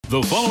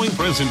The following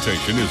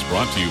presentation is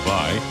brought to you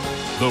by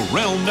the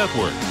Realm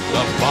Network.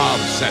 The Bob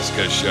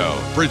Cesca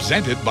Show,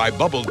 presented by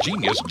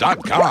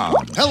BubbleGenius.com.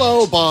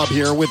 Hello, Bob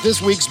here with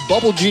this week's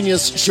Bubble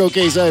Genius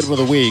Showcase item of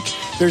the week.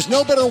 There's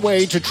no better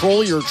way to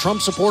troll your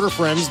Trump supporter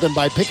friends than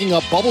by picking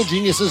up Bubble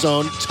Genius's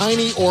own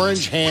tiny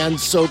orange hand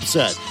soap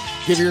set.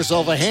 Give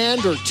yourself a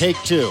hand or take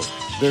two.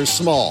 They're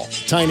small,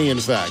 tiny in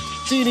fact,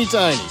 teeny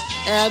tiny.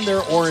 And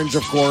they're orange,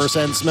 of course,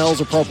 and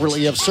smells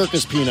appropriately of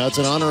circus peanuts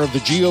in honor of the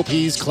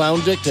GOP's clown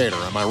dictator.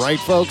 Am I right,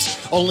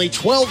 folks? Only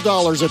 $12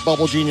 at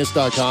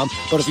BubbleGenius.com,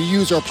 but if you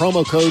use our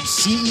promo code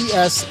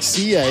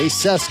CESCA,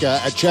 Cesca,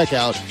 at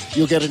checkout,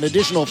 you'll get an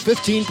additional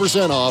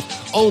 15%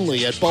 off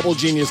only at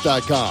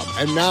BubbleGenius.com.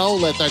 And now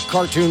let the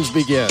cartoons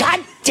begin.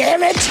 God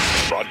damn it!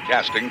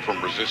 Broadcasting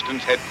from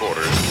Resistance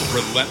Headquarters,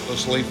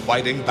 relentlessly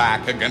fighting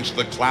back against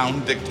the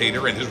clown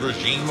dictator and his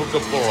regime of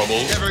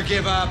deplorables. Never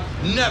give up,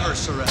 never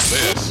surrender.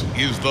 This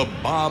is the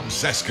Bob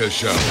Cesca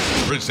Show,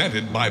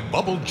 presented by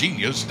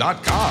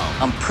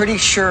BubbleGenius.com. I'm pretty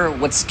sure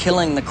what's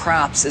killing the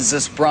crops is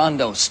this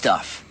Brondo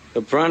stuff.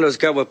 The Brondo's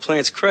got what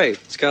plants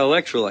crave. It's got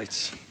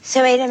electrolytes.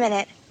 So wait a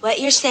minute.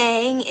 What you're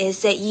saying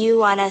is that you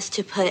want us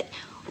to put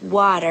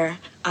water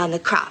on the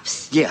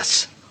crops?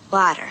 Yes.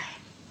 Water?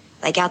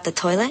 Like out the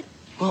toilet?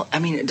 Well, I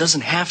mean, it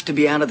doesn't have to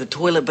be out of the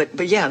toilet,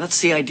 but yeah,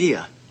 that's the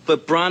idea.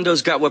 But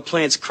Brondo's got what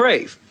plants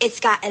crave. It's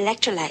got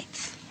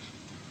electrolytes.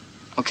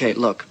 Okay,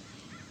 look.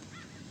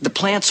 The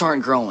plants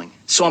aren't growing,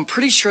 so I'm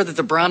pretty sure that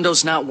the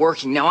Brondo's not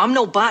working. Now, I'm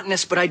no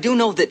botanist, but I do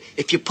know that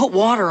if you put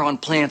water on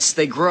plants,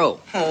 they grow.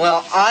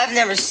 Well, I've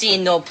never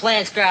seen no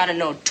plants grow out of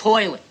no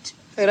toilet.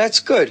 Hey, that's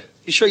good.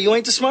 You sure you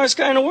ain't the smartest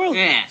guy in the world?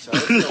 Yeah.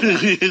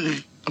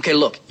 Okay,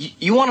 look,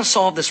 you want to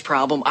solve this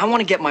problem. I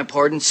want to get my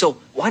pardon, so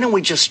why don't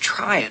we just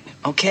try it,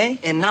 okay?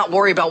 And not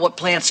worry about what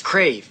plants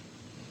crave.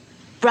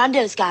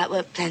 Brondo's got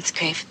what plants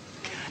crave.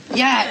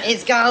 Yeah,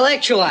 it's got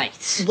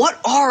electrolytes.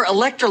 What are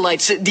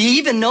electrolytes? Do you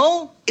even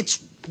know?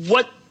 It's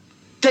what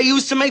they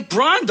use to make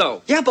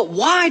Brondo. Yeah, but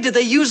why do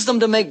they use them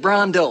to make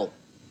Brondo?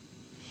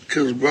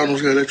 Because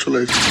Brondo's got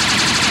electrolytes.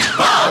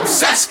 Bob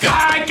Cesca!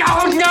 I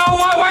don't know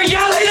what we're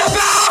yelling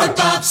about! The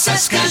Bob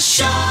Cesca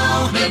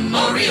Show,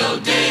 Memorial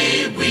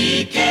Day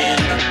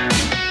weekend.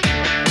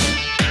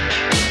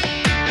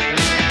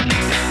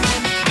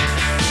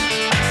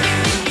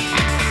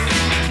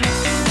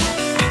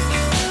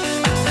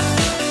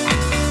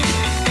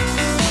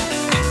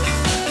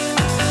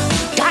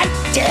 God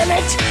damn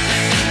it!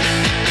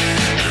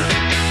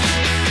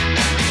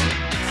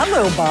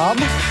 Hello, Bob.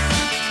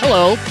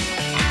 Hello.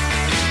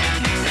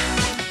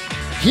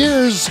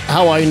 Here's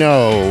how I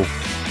know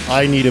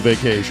I need a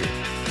vacation.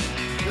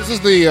 This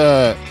is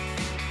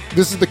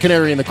the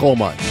canary in the coal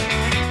mine.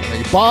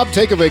 Bob,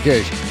 take a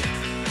vacation.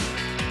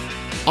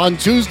 On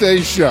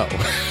Tuesday's show,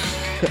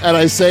 and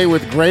I say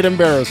with great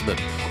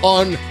embarrassment,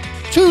 on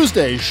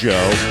Tuesday's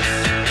show,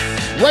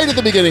 right at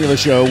the beginning of the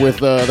show with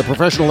the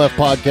Professional Left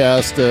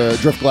podcast,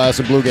 Driftglass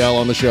and Blue Gal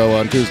on the show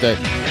on Tuesday,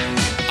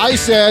 I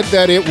said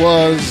that it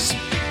was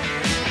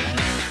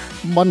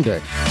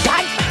Monday.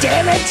 God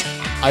damn it!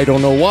 I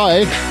don't know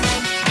why.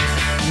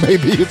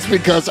 Maybe it's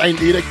because I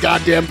need a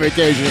goddamn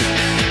vacation.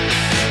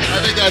 I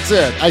think that's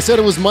it. I said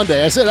it was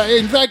Monday.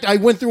 In fact, I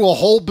went through a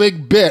whole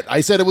big bit.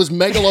 I said it was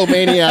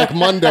Megalomaniac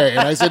Monday,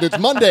 and I said it's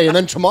Monday, and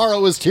then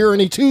tomorrow is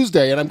Tyranny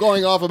Tuesday, and I'm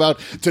going off about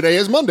today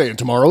is Monday, and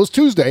tomorrow is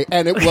Tuesday,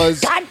 and it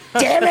was... God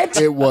damn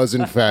it! It was,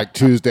 in fact,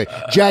 Tuesday.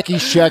 Jacki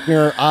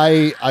Schechner,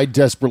 I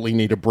desperately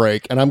need a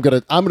break, and I'm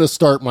gonna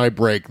start my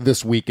break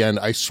this weekend.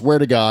 I swear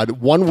to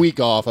God, 1 week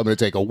off. I'm gonna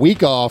take a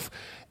week off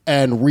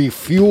and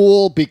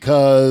refuel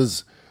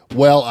because,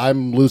 well,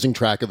 I'm losing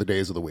track of the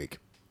days of the week.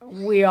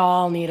 We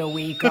all need a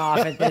week off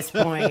at this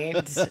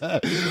point.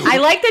 I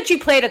like that you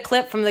played a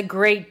clip from the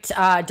great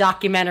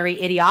documentary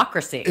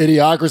Idiocracy.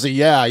 Idiocracy,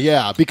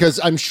 yeah, because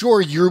I'm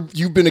sure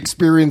you've been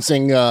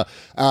experiencing,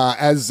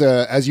 as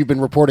you've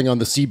been reporting on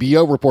the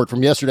CBO report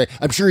from yesterday,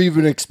 I'm sure you've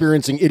been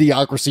experiencing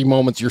Idiocracy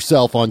moments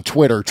yourself on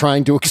Twitter,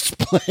 trying to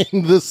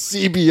explain the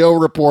CBO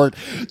report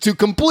to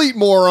complete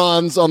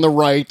morons on the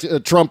right,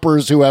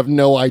 Trumpers who have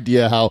no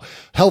idea how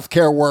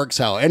healthcare works,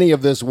 how any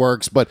of this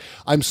works, but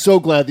I'm so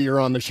glad that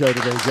you're on the show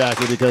today,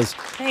 Jacki, because...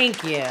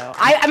 Thank you.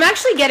 I'm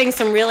actually getting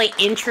some really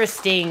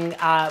interesting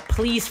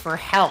pleas for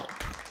help.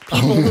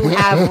 People who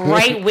have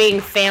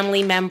right-wing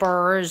family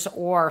members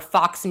or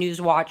Fox News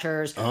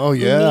watchers who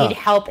need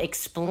help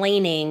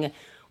explaining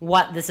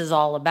what this is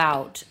all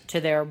about to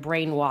their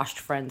brainwashed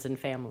friends and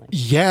family.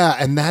 Yeah,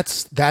 and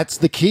that's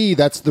the key.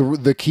 That's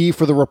the key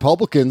for the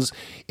Republicans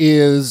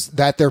is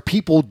that their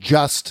people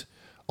just...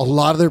 A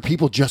lot of their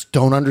people just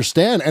don't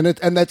understand. And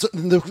that's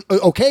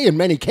okay in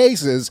many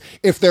cases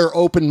if they're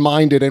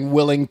open-minded and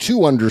willing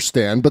to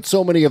understand. But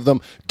so many of them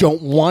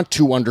don't want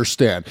to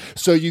understand.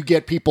 So you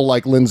get people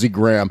like Lindsey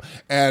Graham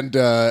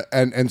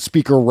and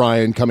Speaker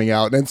Ryan coming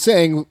out and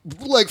saying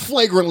like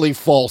flagrantly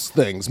false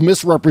things,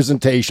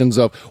 misrepresentations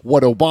of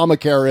what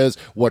Obamacare is,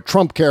 what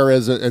Trumpcare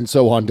is, and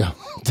so on down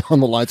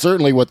the line.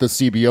 Certainly what the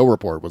CBO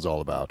report was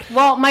all about.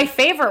 Well, my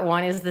favorite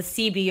one is the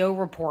CBO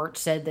report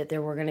said that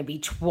there were going to be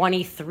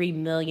 23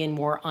 million million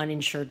more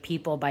uninsured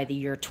people by the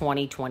year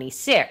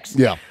 2026.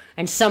 Yeah.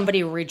 And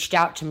somebody reached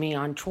out to me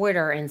on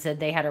Twitter and said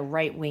they had a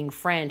right-wing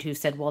friend who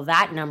said, well,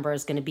 that number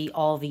is going to be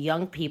all the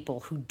young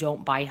people who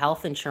don't buy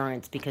health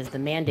insurance because the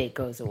mandate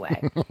goes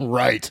away.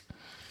 Right.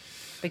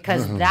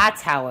 Because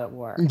that's how it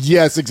works.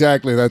 Yes,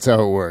 exactly. That's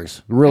how it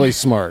works. Really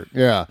smart.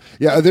 Yeah.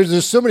 Yeah.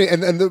 There's so many,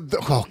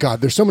 oh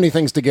God, there's so many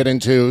things to get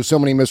into, so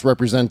many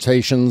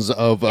misrepresentations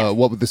of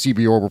what the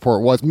CBO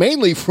report was,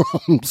 mainly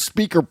from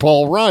Speaker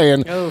Paul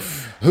Ryan,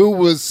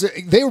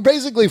 they were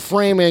basically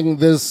framing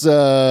this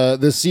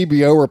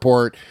CBO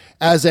report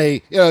as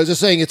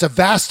just saying it's a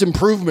vast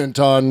improvement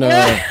on,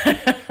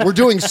 we're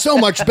doing so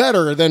much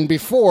better than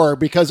before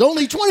because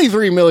only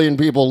 23 million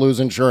people lose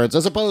insurance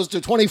as opposed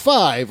to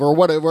 25 or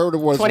whatever it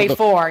was.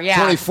 24,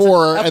 yeah.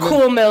 24. A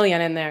cool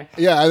million in there.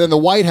 Yeah, and then the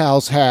White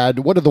House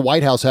what did the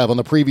White House have on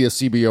the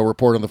previous CBO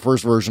report on the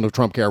first version of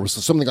Trumpcare was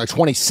something like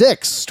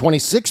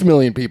 26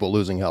 million people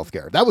losing health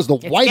care. That was the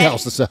White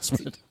House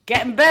assessment.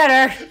 Getting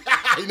better.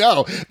 I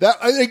know.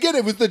 Again,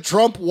 it was the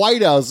Trump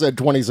White House said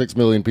 26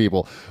 million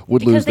people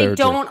would lose their because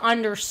they don't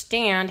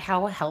understand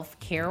how health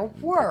care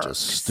works.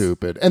 Just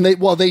stupid. And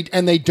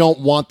they don't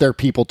want their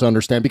people to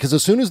understand because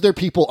as soon as their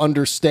people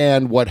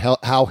understand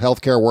how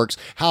healthcare works,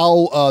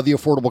 how the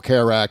Affordable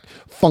Care Act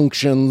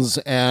functions,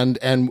 and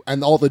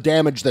all the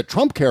damage that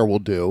Trumpcare will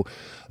do,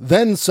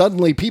 then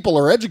suddenly people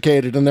are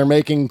educated and they're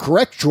making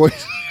correct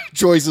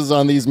choices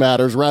on these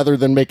matters rather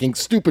than making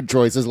stupid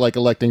choices like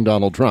electing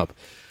Donald Trump.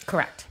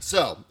 Correct.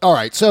 So, all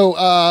right. So,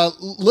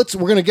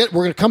 we're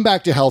gonna come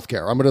back to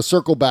healthcare. I'm gonna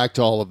circle back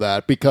to all of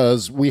that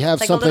because we have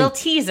it's like something. A little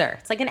teaser.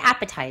 It's like an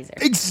appetizer.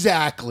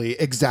 Exactly.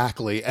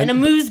 And a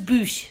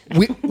amuse-bouche.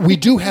 we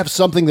do have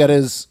something that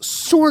is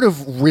sort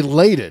of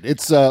related.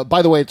 It's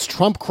by the way, it's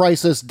Trump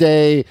Crisis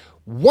Day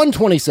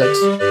 126.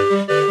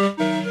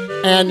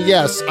 And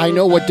yes, I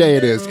know what day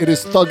it is. It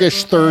is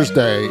Thuggish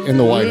Thursday in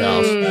the White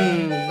House.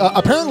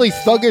 Apparently,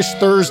 Thuggish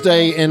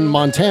Thursday in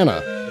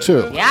Montana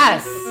too.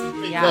 Yes.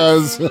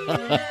 Because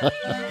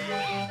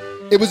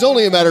it was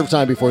only a matter of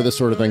time before this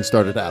sort of thing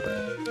started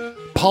happening.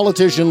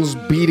 Politicians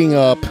beating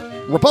up,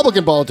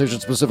 Republican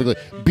politicians specifically,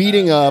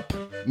 beating up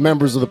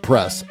members of the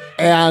press.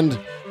 And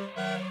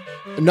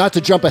not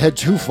to jump ahead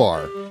too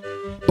far,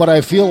 but I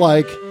feel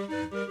like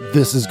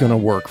this is going to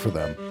work for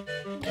them.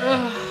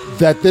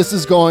 That this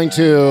is going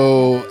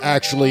to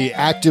actually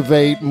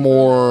activate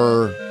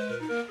more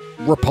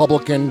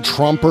Republican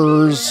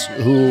Trumpers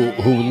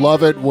who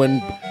love it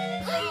when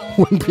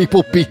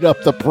people beat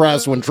up the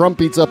press, when Trump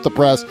beats up the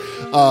press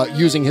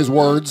using his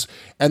words.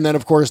 And then,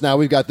 of course, now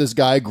we've got this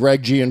guy,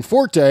 Greg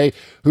Gianforte,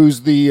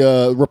 who's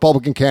the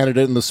Republican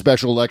candidate in the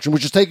special election,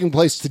 which is taking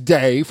place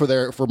today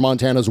for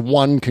Montana's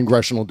 1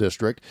 congressional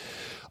district.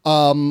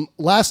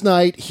 Last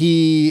night,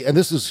 and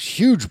this is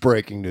huge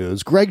breaking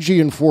news, Greg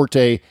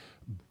Gianforte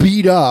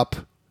beat up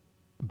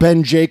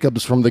Ben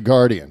Jacobs from The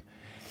Guardian.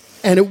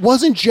 And it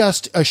wasn't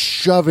just a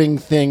shoving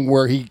thing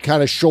where he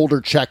kind of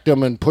shoulder checked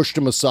him and pushed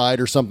him aside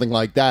or something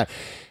like that.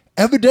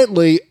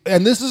 Evidently,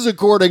 and this is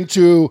according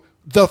to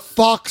the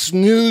Fox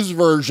News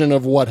version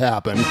of what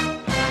happened,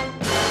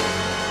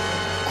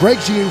 Greg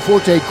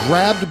Gianforte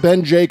grabbed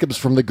Ben Jacobs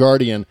from The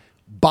Guardian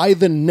by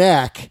the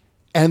neck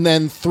and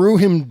then threw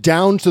him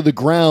down to the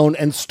ground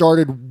and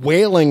started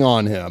wailing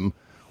on him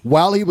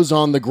while he was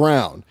on the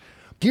ground.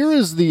 Here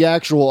is the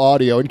actual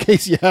audio in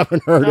case you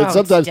haven't heard it.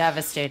 Sometimes it's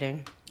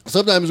devastating.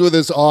 Sometimes with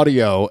this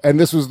audio, and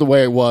this was the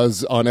way it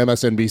was on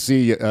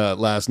MSNBC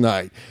last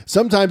night,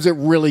 sometimes it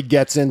really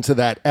gets into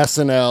that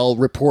SNL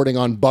reporting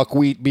on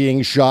buckwheat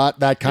being shot,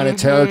 that kind of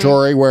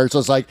territory where it's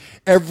just like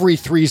every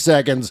 3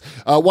 seconds,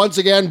 once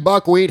again,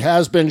 buckwheat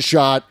has been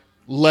shot.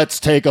 Let's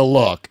take a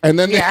look. And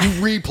then they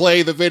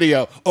replay the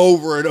video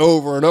over and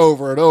over and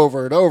over and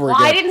over and over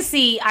again. I didn't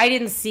see,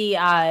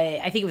 I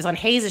think it was on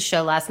Hayes'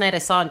 show last night. I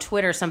saw on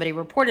Twitter, somebody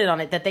reported on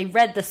it, that they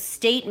read the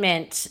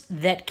statement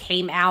that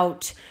came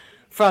out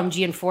from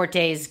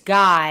Gianforte's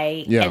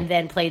guy and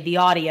then played the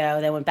audio,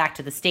 then went back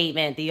to the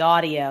statement, the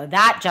audio.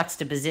 That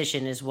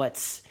juxtaposition is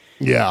what's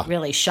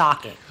really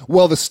shocking.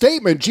 Well,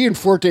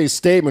 Gianforte's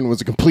statement was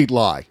a complete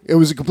lie. It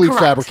was a complete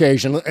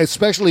fabrication,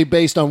 especially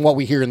based on what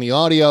we hear in the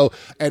audio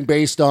and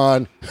based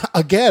on,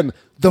 again,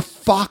 the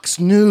Fox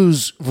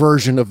News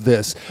version of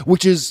this,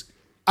 which is,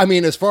 I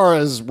mean, as far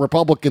as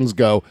Republicans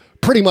go,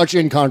 pretty much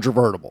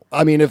incontrovertible.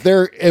 I mean, if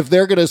they're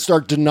going to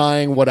start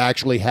denying what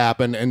actually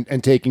happened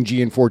and taking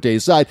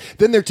Gianforte's side,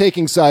 then they're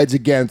taking sides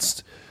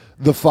against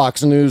the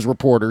Fox News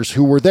reporters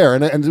who were there.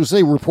 And to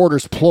say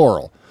reporters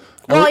plural.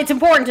 Well, it's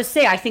important to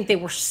say, I think they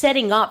were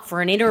setting up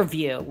for an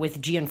interview with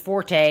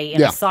Gianforte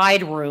in a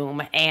side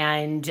room,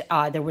 and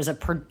there was a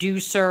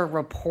producer,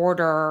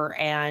 reporter,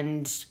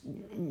 and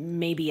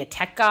maybe a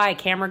tech guy, a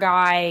camera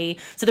guy.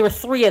 So there were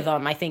 3 of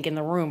them, I think, in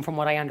the room, from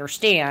what I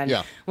understand,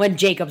 when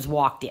Jacobs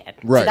walked in.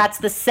 Right. So that's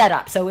the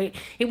setup. So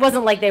it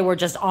wasn't like they were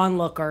just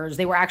onlookers.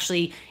 They were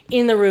actually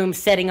in the room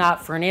setting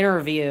up for an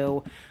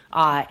interview,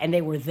 and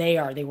they were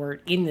there. They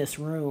were in this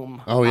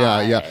room. Oh,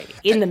 yeah.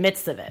 In the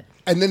midst of it.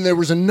 And then there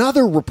was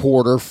another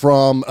reporter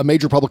from a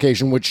major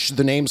publication, which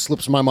the name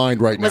slips my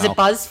mind right now. Was it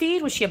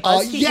BuzzFeed? Was she a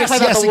BuzzFeed? Yes, You're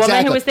talking about the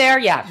woman who was there?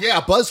 Yeah.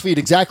 Yeah, BuzzFeed,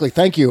 exactly.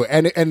 Thank you.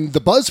 And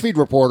the BuzzFeed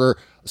reporter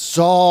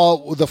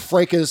saw the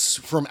fracas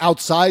from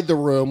outside the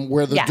room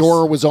where the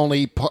door was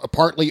only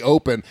partly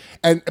open,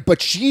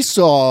 but she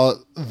saw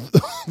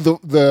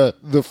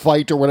the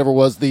fight or whatever it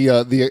was,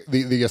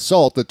 the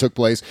assault that took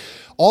place.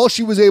 All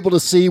she was able to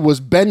see was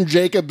Ben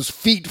Jacobs'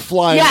 feet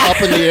flying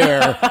up in the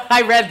air.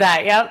 I read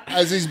that. Yep.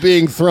 As he's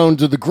being thrown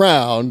to the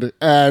ground,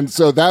 and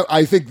so that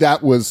I think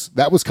that was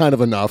kind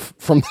of enough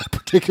from that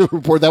particular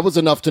report. That was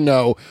enough to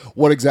know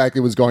what exactly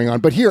was going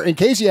on. But here, in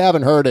case you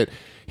haven't heard it,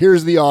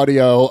 here's the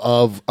audio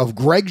of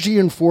Greg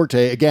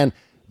Gianforte, again,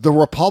 the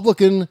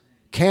Republican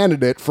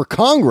candidate for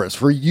Congress,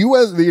 for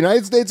the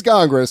United States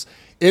Congress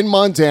in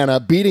Montana,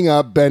 beating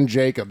up Ben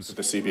Jacobs.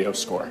 The CBO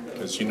score,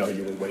 because you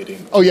were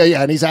waiting. Oh,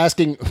 yeah, and he's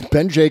asking,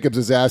 Ben Jacobs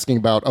is asking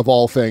about, of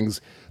all things,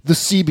 the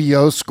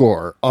CBO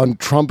score on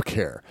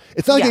Trumpcare.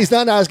 It's not like he's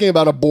not asking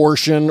about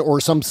abortion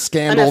or some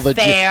scandal. An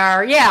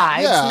affair. It's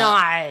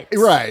not.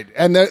 Right.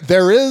 And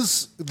there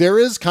is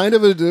kind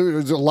of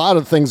there's a lot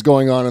of things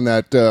going on in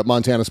that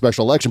Montana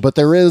special election, but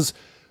there is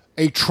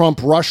a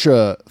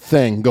Trump-Russia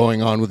thing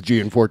going on with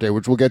Gianforte,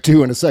 which we'll get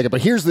to in a second.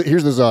 But here's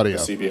this audio.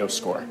 The CBO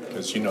score,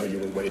 because you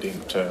were waiting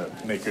to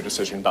make your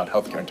decision about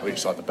healthcare until you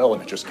saw the bill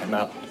and it just came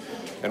out.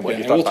 And what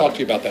you thought we'll talk to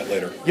you about that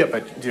later. Yeah,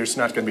 but there's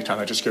not going to be time.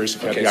 I'm just curious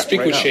if you have the action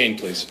speak right with now. Shane,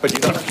 please. But you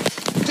don't.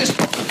 Sick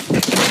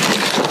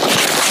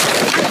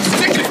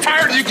and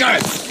tired of you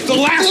guys. The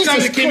last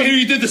time that came here,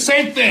 you did the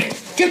same thing.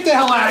 Get the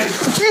hell out of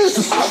here.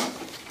 Jesus.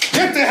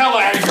 Get the hell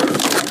out of here.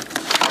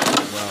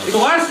 Wow. The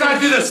last guy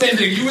did the same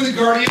thing. You were the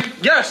guardian?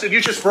 Yes, and you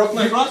just broke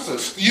my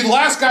glasses. The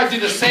last guy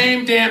did the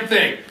same damn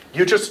thing.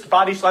 You just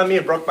body slammed me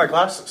and broke my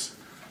glasses.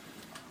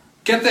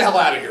 Get the hell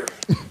out of here.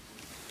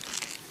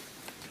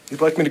 If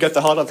you'd like me to get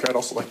the hell out of here, I'd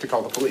also like to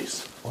call the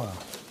police. Wow.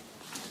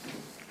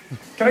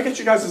 Can I get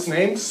you guys'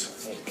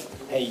 names?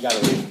 Hey, you gotta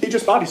leave. He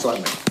just body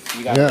slammed me.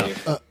 You gotta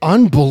leave.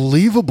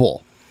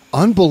 Unbelievable.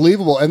 And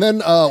then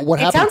what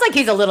happened? It sounds like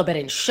he's a little bit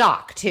in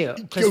shock too,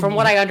 because from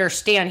what I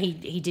understand, he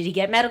did he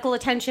get medical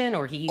attention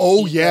or he?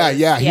 He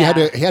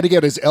had to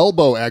get his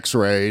elbow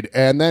X-rayed,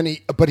 and then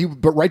but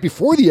right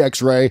before the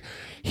X-ray,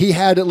 he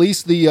had at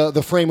least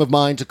the frame of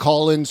mind to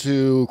call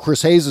into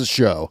Chris Hayes'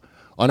 show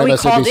on MSNBC. He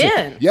called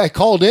in. Yeah, he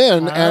called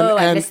in, and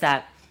I missed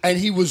that. And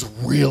he was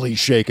really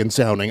shaken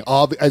sounding.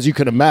 As you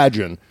can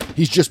imagine,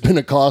 he's just been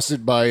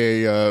accosted by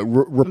a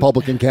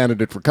Republican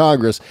candidate for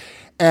Congress.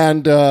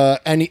 And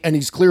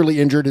he's clearly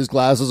injured. His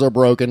glasses are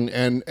broken.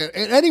 And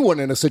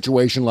anyone in a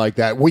situation like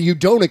that, where you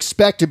don't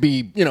expect to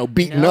be,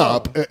 beaten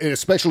up,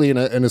 especially in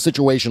a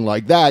situation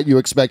like that, you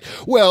expect,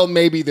 well,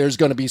 maybe there's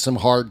going to be some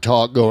hard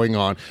talk going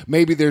on.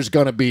 Maybe there's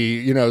going to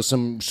be,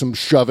 some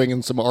shoving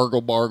and some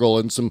argle-bargle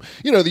and some,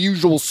 the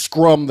usual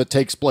scrum that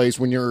takes place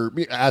when you're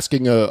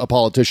asking a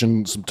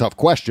politician some tough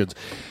questions.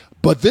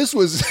 But this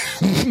was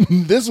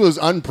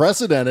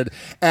unprecedented.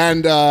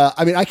 And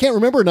I can't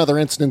remember another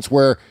instance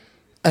where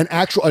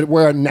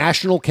a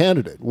national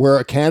candidate, where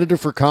a candidate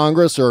for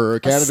Congress or a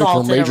candidate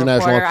for a major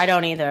national, I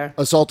don't either,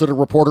 assaulted a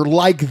reporter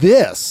like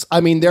this.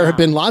 There have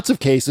been lots of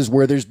cases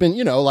where there's been,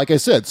 like I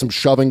said, some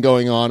shoving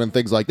going on and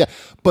things like that.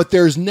 But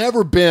there's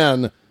never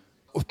been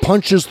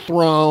punches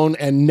thrown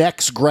and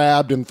necks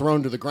grabbed and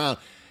thrown to the ground.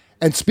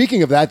 And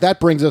speaking of that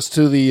brings us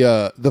to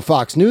the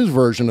Fox News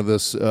version of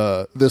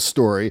this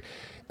story,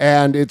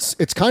 and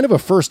it's kind of a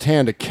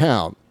firsthand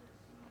account.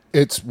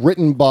 It's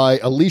written by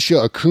Alicia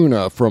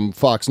Acuna from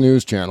Fox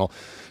News Channel.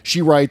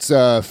 She writes,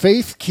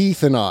 Faith,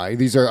 Keith, and I,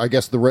 these are, I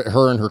guess,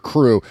 her and her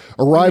crew,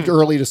 arrived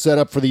early to set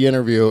up for the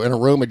interview in a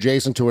room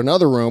adjacent to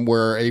another room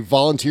where a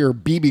volunteer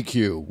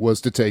BBQ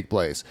was to take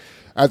place.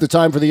 At the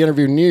time for the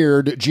interview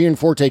neared,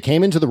 Gianforte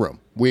came into the room.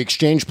 We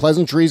exchanged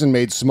pleasantries and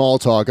made small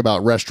talk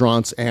about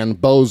restaurants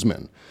and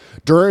Bozeman.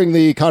 During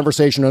the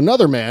conversation,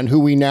 another man, who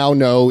we now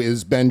know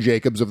is Ben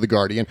Jacobs of The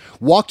Guardian,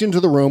 walked into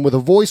the room with a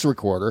voice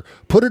recorder,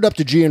 put it up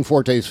to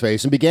Gianforte's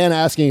face, and began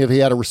asking if he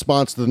had a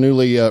response to the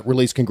newly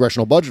released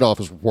Congressional Budget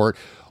Office report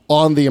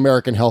on the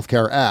American Health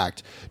Care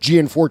Act.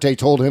 Gianforte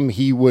told him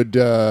he would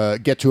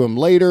get to him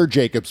later.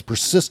 Jacobs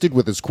persisted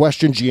with his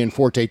question.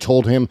 Gianforte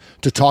told him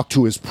to talk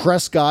to his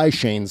press guy,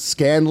 Shane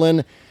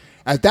Scanlon.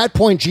 At that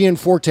point,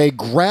 Gianforte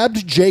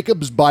grabbed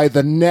Jacobs by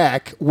the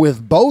neck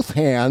with both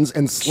hands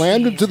and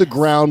slammed him to the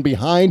ground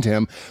behind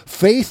him.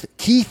 Faith,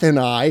 Keith, and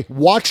I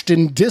watched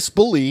in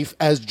disbelief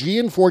as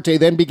Gianforte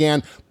then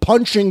began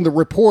punching the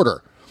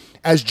reporter.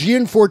 As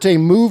Gianforte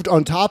moved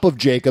on top of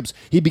Jacobs,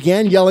 he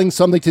began yelling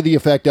something to the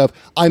effect of,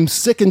 "I'm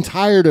sick and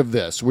tired of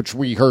this," which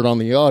we heard on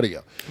the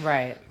audio.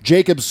 Right.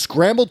 Jacobs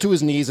scrambled to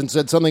his knees and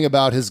said something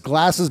about his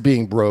glasses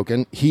being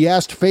broken. He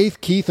asked Faith,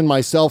 Keith, and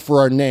myself for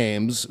our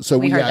names. So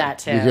we heard that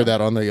too. We hear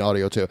that on the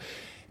audio too.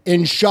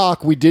 In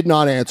shock, we did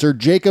not answer.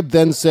 Jacob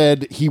then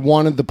said he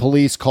wanted the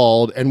police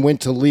called and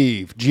went to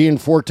leave.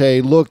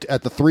 Gianforte looked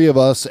at the three of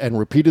us and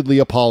repeatedly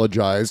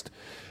apologized.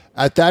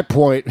 At that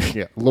point,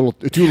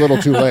 too little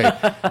too late.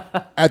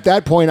 At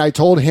that point, I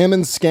told him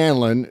and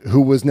Scanlon,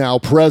 who was now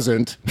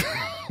present,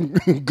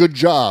 good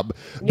job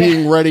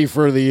being ready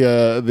for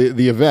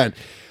the event.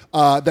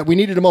 That we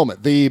needed a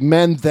moment. The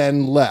men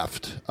then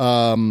left.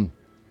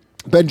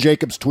 Ben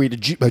Jacobs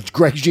tweeted,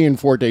 Greg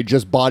Gianforte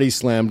just body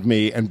slammed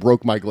me and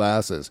broke my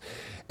glasses.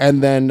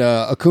 And then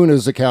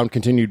Acuna's account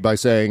continued by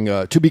saying,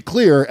 to be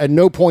clear, at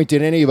no point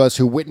did any of us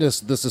who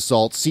witnessed this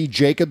assault see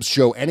Jacobs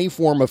show any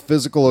form of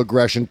physical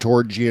aggression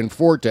toward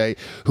Gianforte,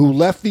 who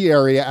left the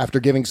area after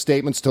giving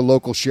statements to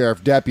local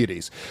sheriff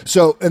deputies.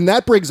 So, and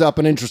that brings up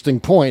an interesting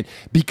point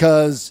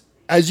because,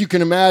 as you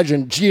can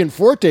imagine,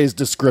 Gianforte's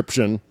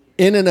description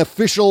in an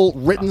official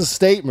written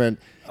statement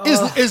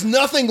is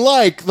nothing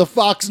like the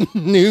Fox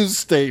News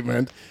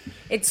statement.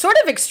 It's sort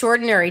of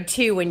extraordinary,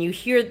 too, when you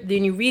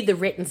read the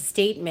written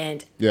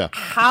statement,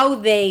 how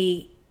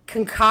they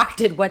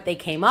concocted what they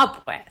came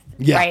up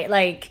with, right?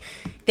 Like,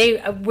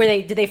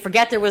 did they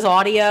forget there was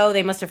audio?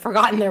 They must have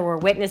forgotten there were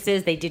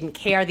witnesses. They didn't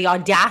care. The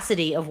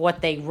audacity of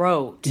what they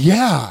wrote.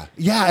 Yeah,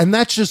 and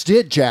that's just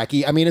it,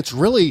 Jackie. I mean,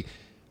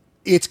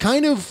 it's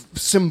kind of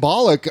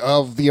symbolic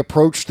of the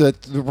approach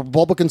that the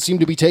Republicans seem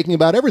to be taking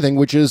about everything,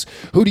 which is,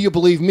 who do you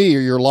believe, me or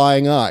your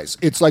lying eyes?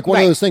 It's like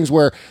one of those things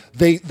where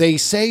they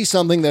say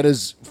something that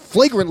is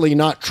flagrantly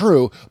not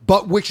true,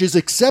 but which is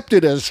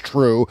accepted as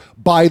true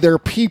by their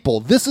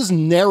people. This is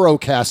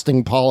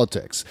narrow-casting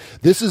politics.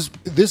 This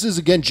is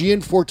again,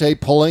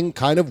 Gianforte pulling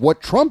kind of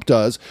what Trump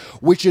does,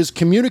 which is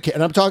communicate.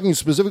 And I'm talking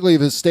specifically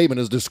of his statement,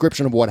 his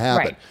description of what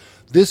happened. Right.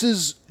 This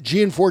is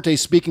Gianforte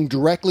speaking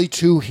directly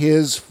to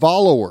his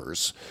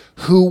followers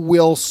who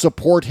will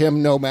support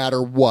him no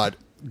matter what,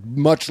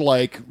 much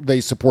like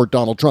they support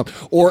Donald Trump.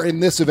 Or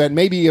in this event,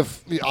 maybe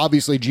if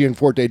obviously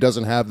Gianforte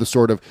doesn't have the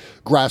sort of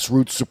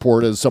grassroots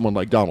support as someone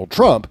like Donald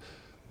Trump,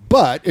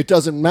 but it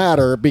doesn't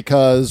matter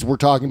because we're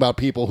talking about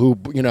people who,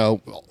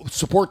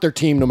 support their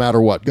team no matter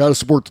what. Got to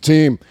support the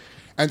team.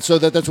 And so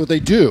that's what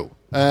they do.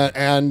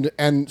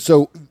 And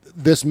so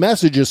this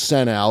message is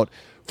sent out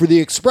for the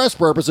express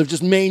purpose of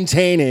just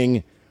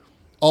maintaining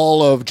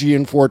all of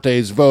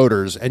Gianforte's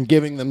voters and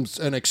giving them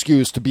an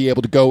excuse to be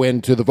able to go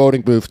into the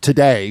voting booth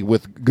today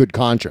with good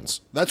conscience.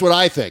 That's what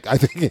I think.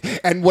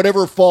 And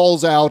whatever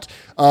falls out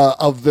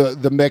of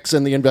the mix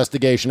and the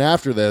investigation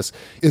after this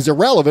is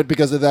irrelevant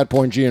because at that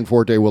point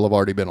Gianforte will have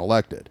already been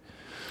elected.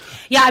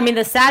 Yeah, I mean,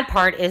 the sad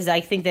part is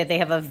I think that they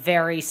have a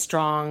very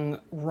strong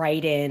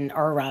write-in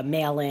or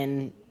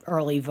mail-in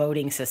early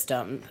voting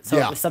system. So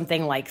it was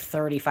something like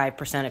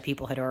 35% of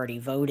people had already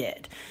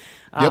voted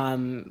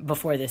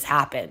before this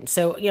happened.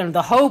 So,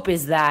 the hope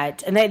is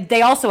that, and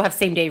they also have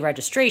same day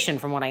registration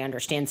from what I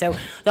understand. So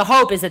the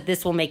hope is that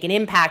this will make an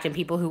impact and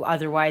people who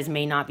otherwise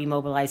may not be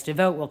mobilized to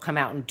vote will come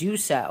out and do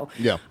so.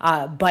 Yeah.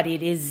 But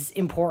it is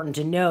important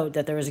to note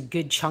that there is a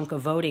good chunk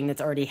of voting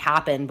that's already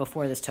happened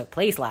before this took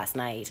place last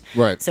night.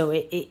 Right. So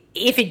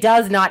if it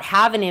does not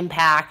have an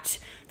impact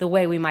the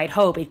way we might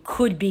hope, it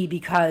could be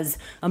because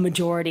a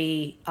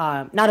majority,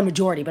 not a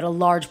majority, but a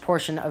large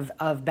portion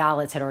of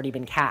ballots had already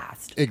been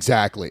cast.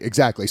 Exactly.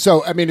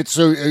 So, I mean,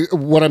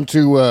 what I'm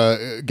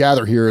to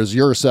gather here is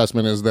your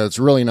assessment is that it's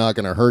really not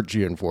going to hurt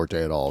Gianforte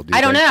at all.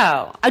 I don't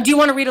know. Do you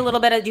want to read a little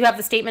bit? Do you have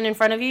the statement in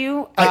front of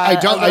you? I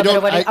don't.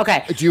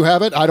 Okay. Do you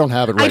have it? I don't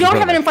have it right I don't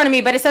have it in front of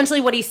me, but essentially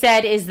what he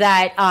said is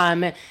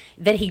that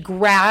that he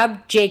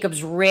grabbed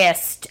Jacob's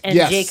wrist and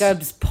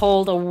Jacobs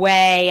pulled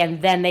away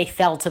and then they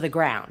fell to the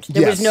ground.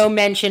 There was no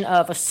mention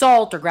of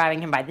assault or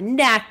grabbing him by the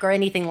neck or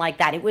anything like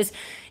that. It was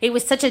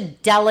such a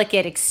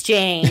delicate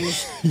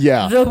exchange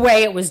the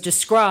way it was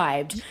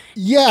described.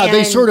 Yeah, and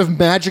they sort of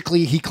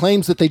magically, he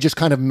claims that they just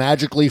kind of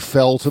magically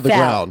fell to the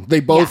ground.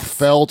 They both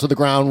fell to the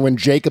ground when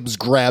Jacobs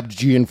grabbed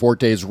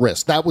Gianforte's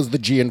wrist. That was the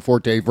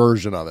Gianforte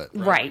version of it.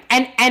 Right.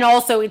 And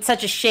also it's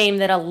such a shame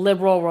that a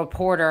liberal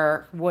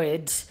reporter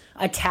would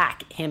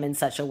attack him in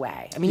such a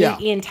way. I mean,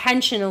 he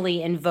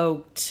intentionally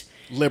invoked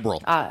liberal,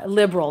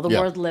 the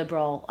word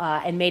liberal,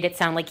 and made it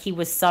sound like he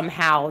was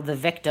somehow the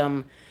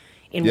victim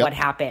in what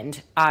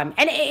happened. And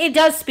it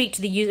does speak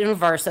to the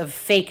universe of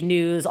fake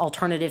news,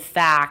 alternative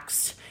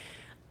facts,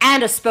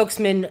 and a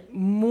spokesman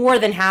more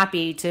than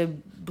happy to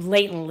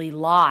blatantly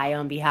lie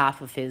on behalf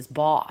of his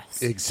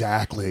boss.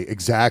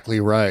 Exactly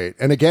right.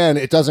 And again,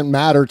 it doesn't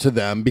matter to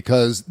them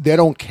because they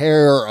don't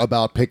care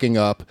about picking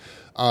up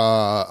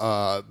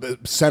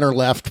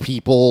center-left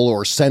people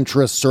or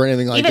centrists or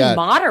anything like that. Even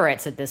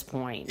moderates at this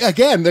point.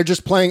 Again, they're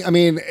just playing,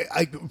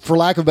 for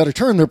lack of a better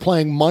term, they're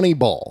playing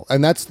Moneyball.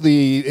 And that's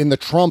in the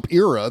Trump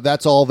era,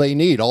 that's all they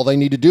need. All they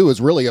need to do is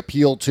really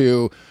appeal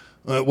to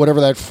whatever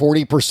that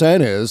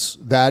 40% is,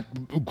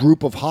 that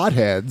group of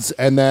hotheads,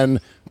 and then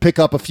pick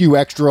up a few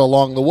extra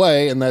along the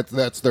way, and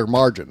that's their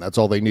margin. That's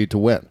all they need to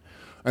win.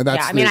 And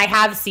that's I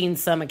have seen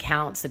some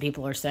accounts that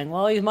people are saying,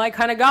 well, he's my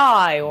kind of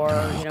guy, or,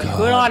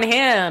 good on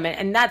him.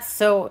 And that's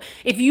so,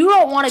 if you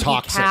don't want to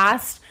be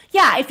cast,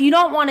 if you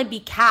don't want to be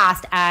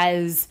cast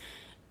as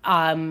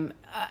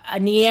a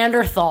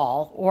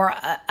Neanderthal or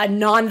a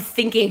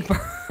non-thinking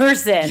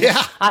person,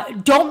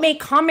 don't make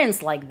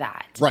comments like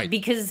that. Right.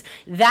 Because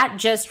that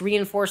just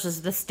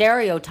reinforces the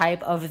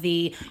stereotype of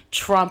the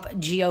Trump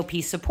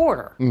GOP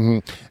supporter. Mm-hmm.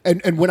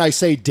 And when I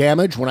say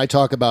damage, when I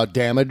talk about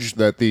damage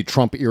that the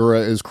Trump era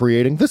is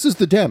creating, this is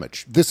the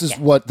damage. This is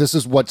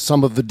what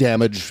some of the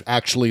damage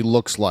actually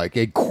looks like.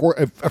 A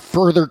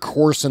further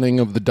coarsening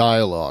of the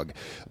dialogue.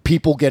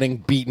 People getting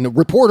beaten,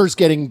 reporters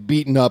getting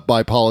beaten up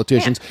by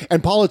politicians,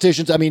 and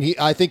politicians. I mean,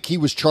 I think he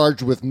was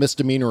charged with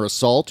misdemeanor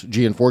assault.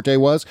 Gianforte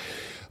was,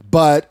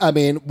 but I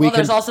mean,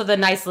 there's also the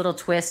nice little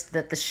twist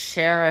that the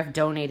sheriff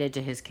donated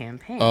to his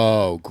campaign.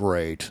 Oh,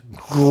 great!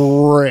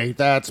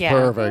 That's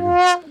perfect.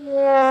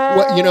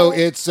 Well, you know,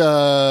 it's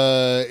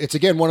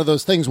again one of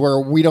those things where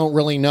we don't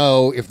really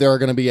know if there are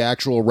going to be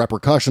actual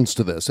repercussions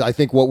to this. I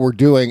think what we're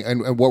doing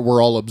and what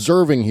we're all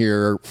observing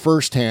here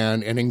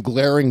firsthand and in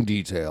glaring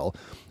detail,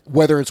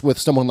 whether it's with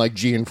someone like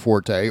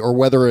Gianforte or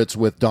whether it's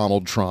with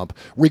Donald Trump,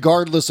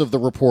 regardless of the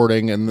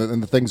reporting and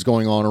the things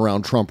going on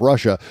around Trump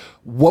Russia,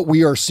 what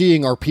we are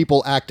seeing are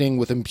people acting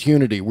with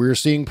impunity. We're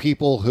seeing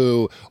people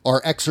who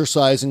are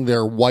exercising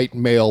their white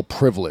male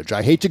privilege.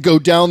 I hate to go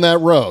down that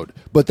road,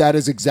 but that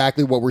is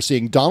exactly what we're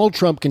seeing. Donald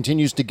Trump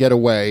continues to get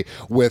away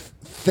with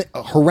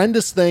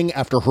horrendous thing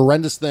after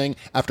horrendous thing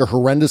after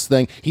horrendous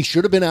thing. He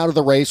should have been out of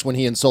the race when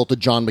he insulted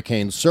John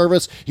McCain's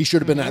service. He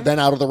should have been then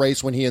out of the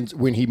race when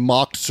he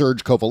mocked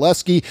Serge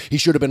Kovaleski. He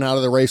should have been out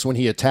of the race when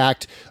he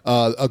attacked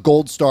a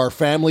Gold Star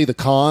family, the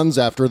Khans,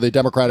 after the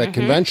Democratic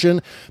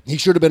convention. He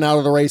should have been out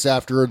of the race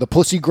after the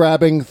pussy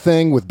grabbing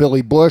thing with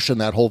Billy Bush and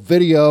that whole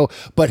video.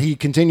 But he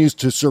continues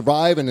to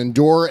survive and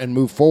endure and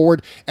move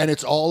forward. And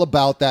it's all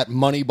about that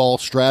Moneyball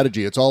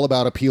strategy. It's all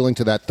about appealing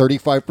to that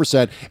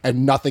 35%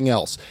 and nothing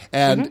else.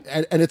 And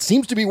it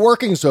seems to be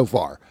working so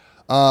far.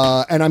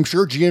 And I'm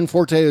sure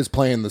Gianforte is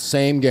playing the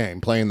same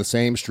game, playing the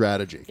same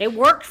strategy. It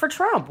worked for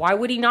Trump. Why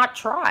would he not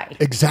try?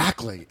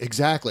 Exactly.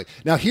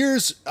 Now,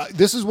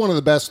 this is one of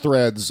the best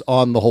threads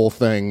on the whole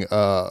thing,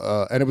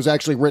 and it was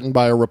actually written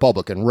by a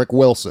Republican, Rick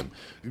Wilson.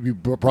 You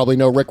probably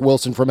know Rick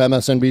Wilson from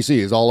MSNBC.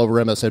 He's all over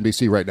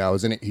MSNBC right now.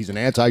 He's an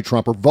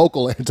anti-Trumper,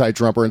 vocal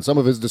anti-Trumper, and some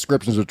of his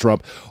descriptions of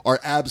Trump are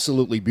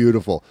absolutely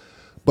beautiful.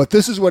 But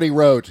this is what he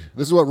wrote.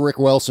 This is what Rick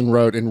Wilson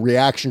wrote in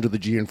reaction to the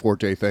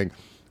Gianforte thing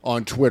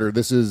on Twitter.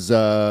 This is,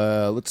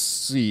 let's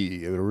see,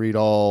 I'm going to read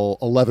all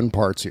 11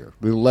 parts here,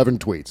 the 11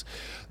 tweets.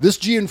 This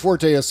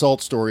Gianforte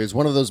assault story is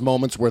one of those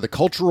moments where the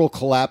cultural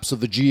collapse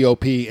of the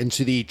GOP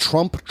into the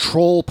Trump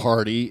troll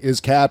party is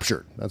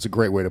captured. That's a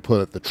great way to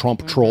put it, the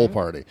Trump troll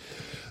party.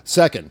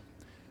 Second,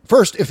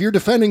 first, if you're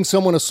defending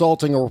someone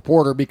assaulting a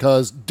reporter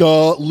because,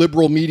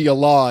 liberal media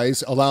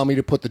lies, allow me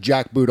to put the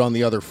jackboot on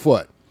the other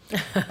foot.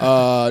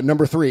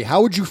 Number 3,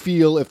 how would you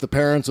feel if the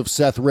parents of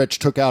Seth Rich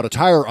took out a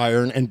tire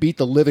iron and beat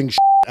the living shit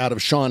out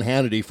of Sean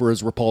Hannity for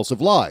his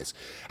repulsive lies?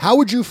 How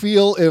would you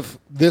feel if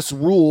this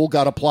rule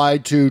got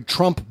applied to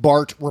Trump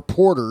Bart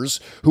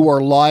reporters who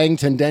are lying,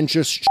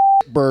 tendentious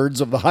birds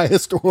of the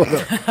highest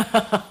order?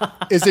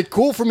 Is it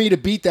cool for me to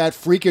beat that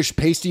freakish,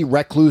 pasty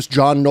recluse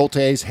John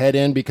Nolte's head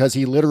in because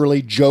he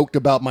literally joked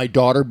about my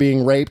daughter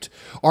being raped?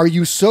 Are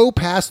you so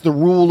past the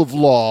rule of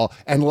law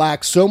and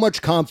lack so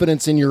much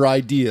confidence in your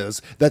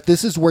ideas that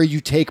this is where you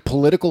take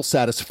political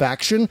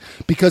satisfaction?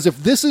 Because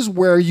if this is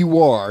where you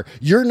are,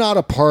 you're not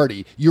a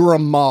party, you're a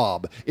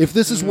mob. If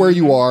this is where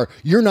you are,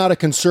 you're not a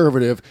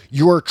conservative,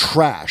 you're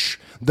trash.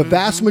 The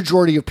vast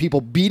majority of people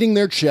beating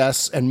their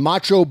chests and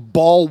macho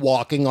ball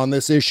walking on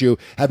this issue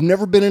have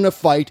never been in a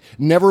fight,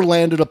 never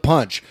landed a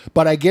punch.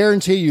 But I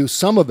guarantee you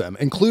some of them,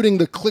 including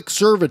the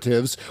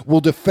click-servatives, will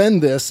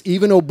defend this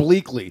even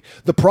obliquely.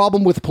 The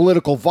problem with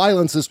political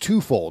violence is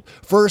twofold.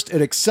 First,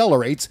 it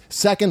accelerates.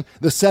 Second,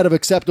 the set of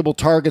acceptable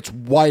targets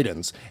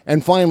widens.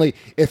 And finally,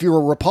 if you're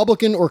a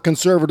Republican or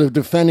conservative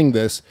defending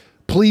this,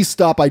 please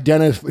stop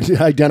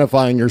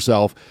identifying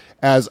yourself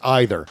as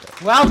either.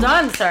 Well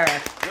done, sir.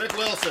 Rick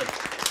Wilson.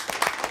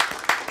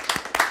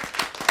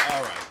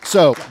 All right.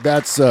 So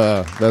that's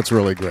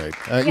really great.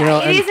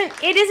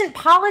 It isn't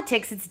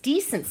politics, it's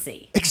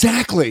decency.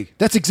 Exactly.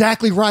 That's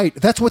exactly right.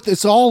 That's what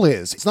this all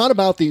is. It's not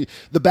about the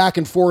back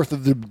and forth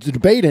of the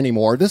debate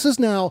anymore. This is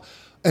now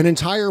an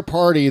entire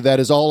party that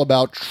is all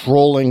about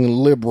trolling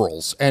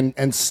liberals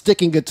and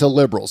sticking it to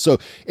liberals. So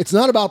it's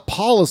not about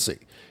policy.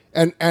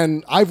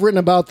 And I've written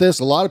about this.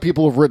 A lot of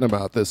people have written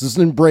about this. This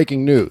isn't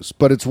breaking news,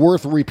 but it's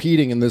worth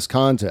repeating in this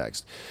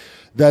context.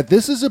 That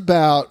this is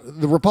about,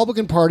 the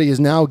Republican Party is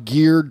now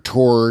geared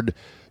toward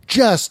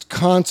just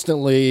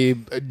constantly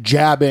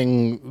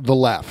jabbing the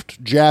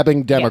left,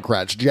 jabbing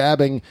Democrats,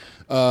 jabbing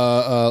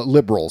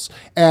liberals.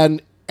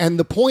 And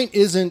the point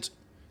isn't,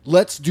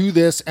 let's do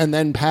this and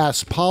then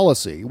pass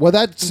policy. Well,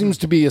 that seems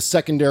to be a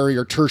secondary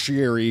or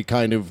tertiary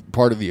kind of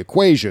part of the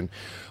equation.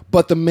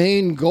 But the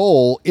main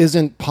goal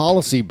isn't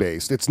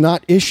policy-based. It's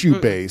not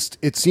issue-based.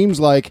 It seems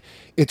like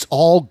it's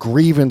all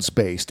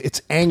grievance-based.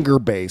 It's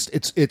anger-based.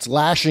 It's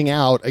lashing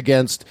out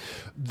against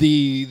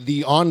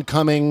the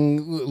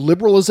oncoming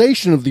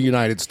liberalization of the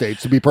United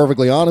States, to be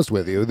perfectly honest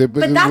with you.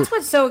 But that's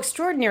what's so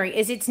extraordinary,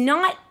 is it's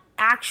not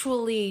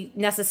actually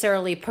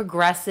necessarily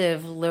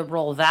progressive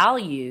liberal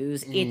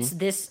values. It's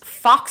this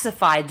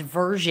foxified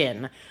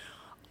version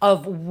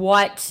of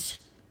what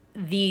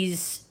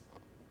these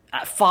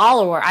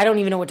follower, I don't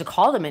even know what to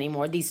call them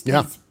anymore. These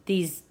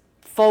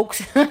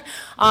folks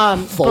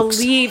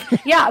believe,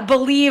 well,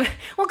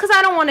 because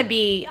I don't want to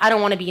be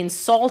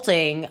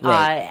insulting,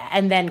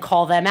 and then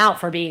call them out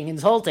for being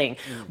insulting,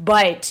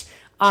 but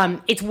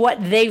it's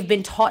what they've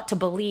been taught to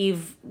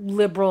believe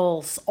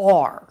liberals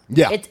are.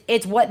 Yeah.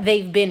 It's what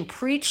they've been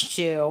preached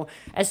to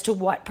as to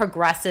what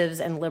progressives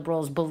and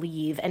liberals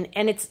believe. And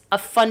it's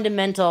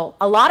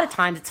a lot of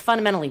times it's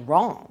fundamentally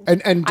wrong.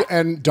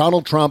 And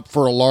Donald Trump,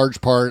 for a large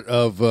part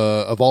of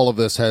all of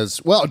this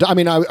has, well, I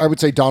mean, I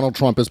would say Donald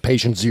Trump is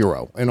patient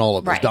zero in all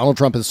of this. Right. Donald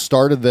Trump has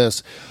started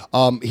this.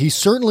 He's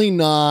certainly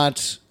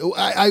not,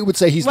 I would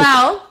say he's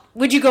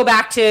would you go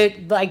back to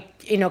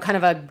kind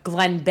of a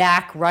Glenn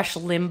Beck, Rush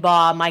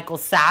Limbaugh, Michael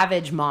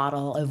Savage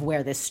model of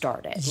where this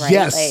started, right?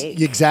 Yes,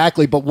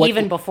 exactly. But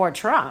even before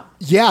Trump.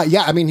 Yeah.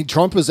 I mean,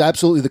 Trump was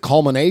absolutely the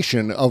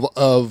culmination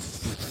of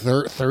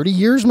 30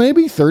 years,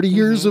 maybe 30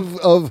 years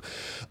of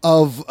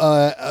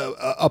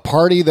a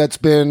party that's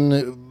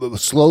been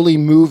slowly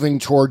moving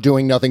toward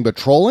doing nothing but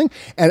trolling.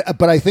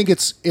 But I think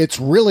it's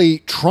really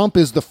Trump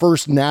is the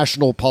first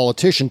national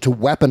politician to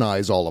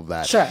weaponize all of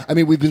that. Sure. I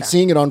mean, we've been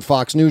seeing it on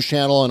Fox News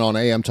Channel and on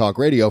AM Talk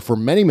Radio for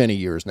many, many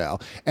years now,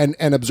 and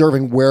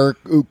observing where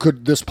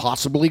could this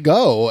possibly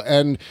go.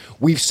 And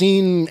we've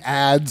seen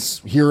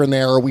ads here and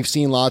there. We've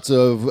seen lots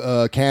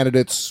of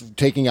candidates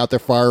taking out their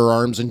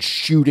firearms and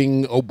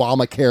shooting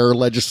Obamacare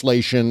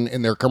legislation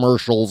in their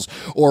commercials,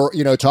 or,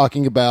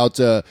 talking about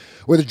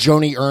whether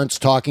Joni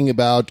Ernst talking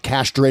about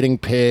castrating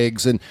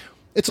pigs, and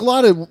it's a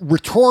lot of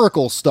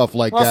rhetorical stuff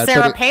like that. Well,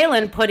 Sarah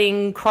Palin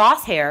putting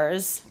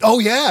crosshairs. Oh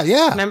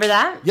yeah. Remember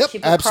that? Yep, she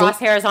put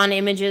crosshairs on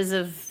images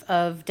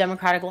of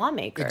Democratic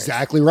lawmakers.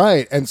 Exactly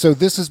right. And so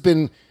this has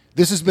been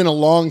a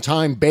long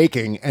time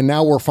baking, and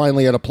now we're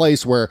finally at a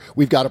place where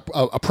we've got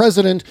a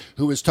president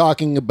who is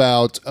talking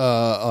about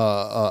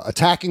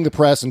attacking the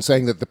press and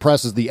saying that the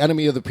press is the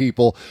enemy of the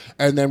people,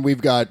 and then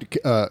we've got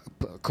a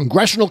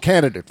congressional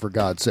candidate, for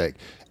God's sake,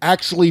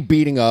 actually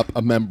beating up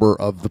a member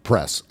of the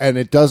press. And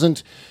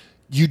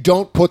you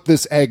don't put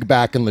this egg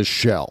back in the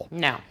shell.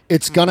 No.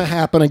 It's going to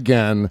happen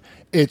again.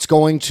 It's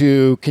going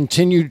to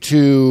continue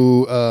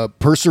to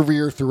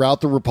persevere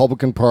throughout the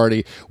Republican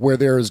Party, where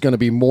there is going to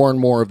be more and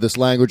more of this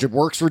language. It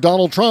works for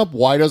Donald Trump.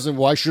 Why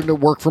shouldn't it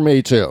work for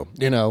me too?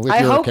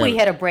 I hope we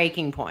hit a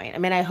breaking point. I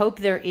mean, I hope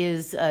there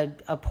is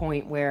a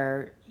point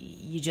where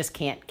you just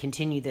can't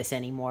continue this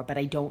anymore, but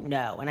I don't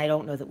know. And I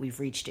don't know that we've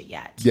reached it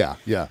yet. Yeah.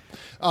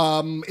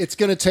 It's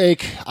going to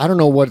take, I don't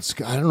know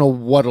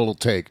what it'll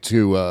take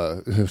to,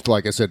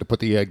 like I said, to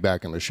put the egg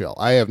back in the shell.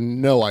 I have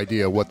no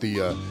idea what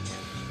the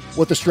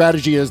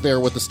strategy is there,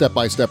 what the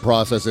step-by-step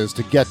process is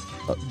to get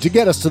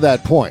us to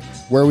that point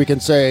where we can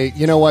say,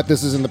 you know what,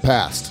 this is in the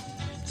past.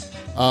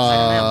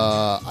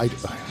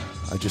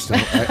 I just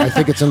don't. I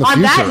think it's in the future.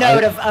 On that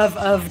note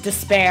of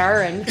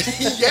despair and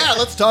yeah,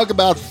 let's talk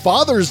about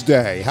Father's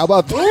Day. How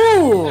about that?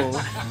 Ooh.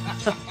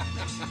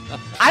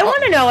 I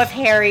want to know if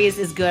Harry's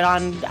is good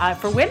on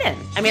for women.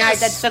 I mean,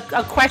 Yes. That's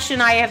a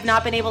question I have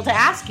not been able to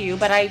ask you,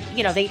 but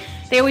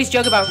they always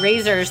joke about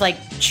razors like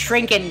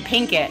shrink it and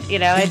pink it.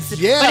 But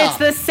it's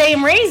the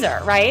same razor,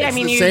 right? It's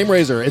the same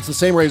razor. It's the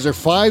same razor,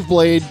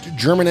 5-blade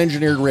German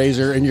engineered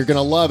razor, and you're going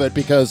to love it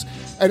because.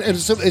 And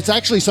it's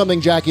actually something,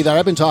 Jackie, that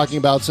I've been talking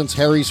about since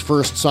Harry's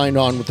first signed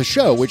on with the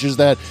show, which is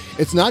that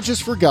it's not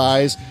just for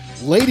guys.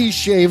 Ladies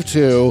shave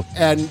too,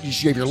 and you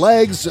shave your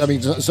legs. I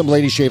mean, some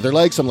ladies shave their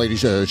legs, some ladies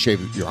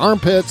shave your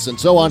armpits, and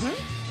so on.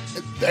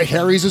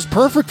 Harry's is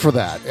perfect for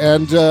that,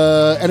 and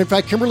in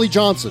fact, Kimberly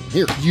Johnson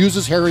here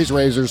uses Harry's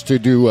razors to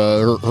do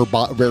her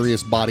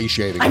various body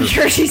shaving. I'm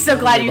sure she's so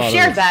glad you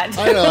shared that.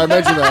 I know, I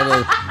mentioned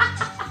that.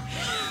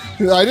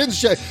 I didn't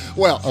shave.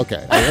 Well,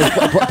 okay,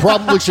 I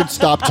probably should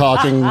stop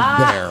talking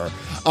there.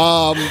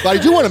 But I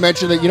do want to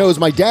mention that, it was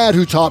my dad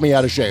who taught me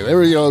how to shave. There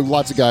were,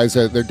 lots of guys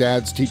that their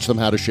dads teach them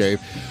how to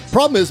shave.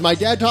 Problem is, my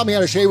dad taught me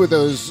how to shave with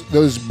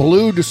those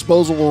blue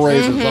disposable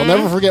razors. I'll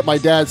never forget my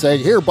dad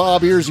saying, "Here,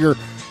 Bob, here's your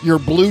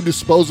blue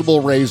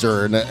disposable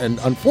razor." And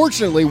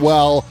unfortunately,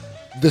 while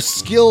the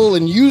skill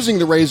in using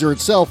the razor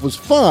itself was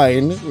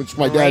fine, which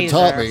my dad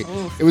taught me,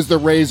 it was the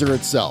razor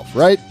itself,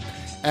 right?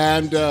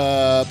 And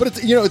but it's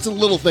it's the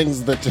little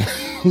things that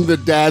the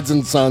dads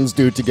and sons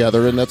do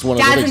together, and that's one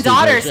of the dads and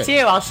daughters too.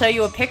 I'll show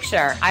you a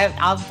picture.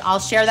 I'll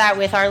share that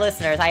with our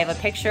listeners. I have a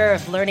picture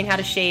of learning how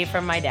to shave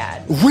from my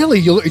dad. Really,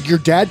 your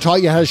dad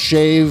taught you how to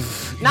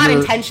shave? Not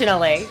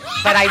intentionally,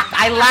 but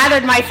I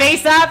lathered my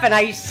face up and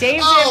I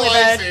shaved it with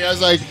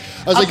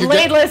a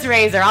bladeless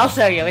razor. I'll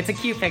show you. It's a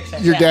cute picture.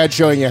 Your dad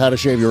showing you how to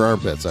shave your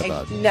armpits, I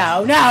thought.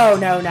 No.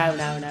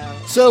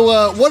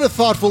 So, what a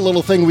thoughtful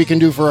little thing we can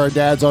do for our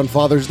dads on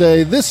Father's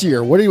Day this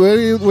year. What do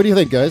you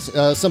think, guys?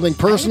 Something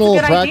personal,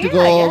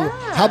 practical. Idea,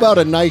 yeah. How about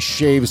a nice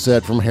shave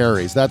set from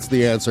Harry's? That's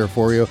the answer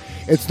for you.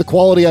 It's the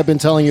quality I've been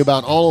telling you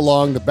about all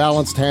along, the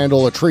balanced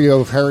handle, a trio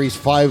of Harry's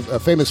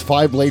famous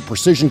 5-blade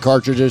precision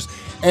cartridges,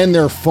 and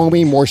their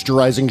foamy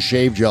moisturizing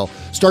shave gel,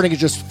 starting at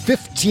just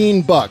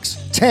 $15,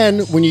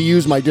 $10 when you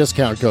use my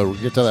discount code. We'll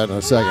get to that in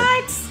a second.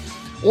 What?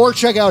 Or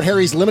check out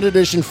Harry's limited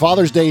edition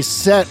Father's Day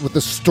set with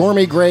the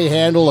stormy gray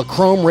handle, a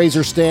chrome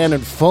razor stand,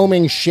 and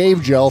foaming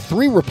shave gel,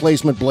 3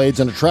 replacement blades,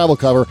 and a travel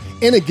cover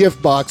in a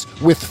gift box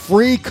with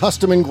free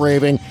custom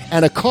engraving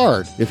and a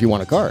card, if you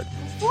want a card.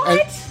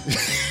 What?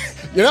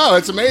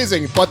 It's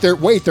amazing. But there's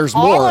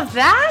more. All of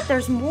that?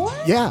 There's more?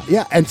 Yeah.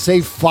 And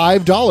save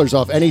 $5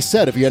 off any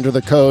set if you enter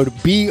the code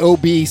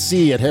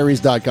BOBC at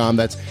harrys.com.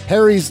 That's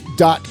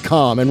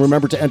harrys.com. And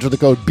remember to enter the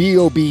code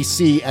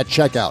BOBC at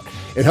checkout.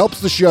 It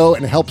helps the show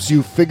and helps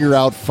you figure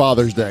out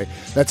Father's Day.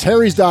 That's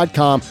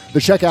harrys.com. The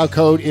checkout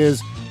code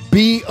is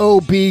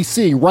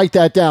BOBC. Write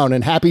that down.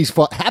 And happy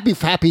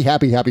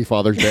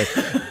Father's Day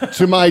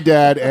to my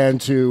dad and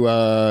to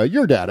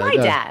your dad. My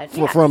dad.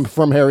 Yes.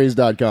 From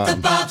harrys.com. The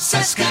Bob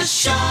Cesca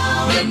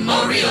Show,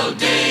 Memorial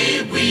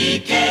Day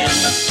weekend.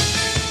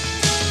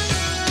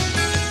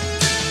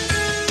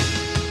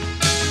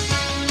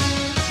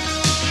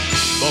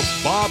 The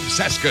Bob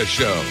Cesca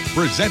Show,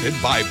 presented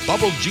by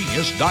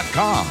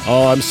BubbleGenius.com.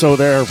 Oh, I'm so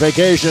there.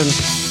 Vacation.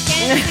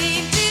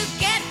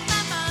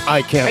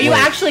 I can't Are you wait.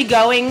 actually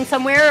going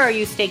somewhere, or are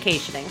you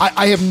staycationing?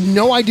 I have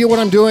no idea what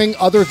I'm doing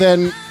other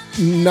than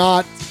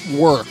not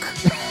work.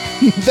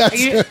 That's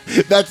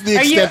the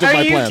extent of my plan.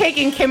 Are you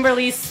taking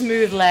Kimberly's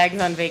smooth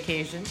legs on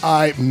vacation?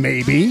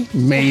 Maybe.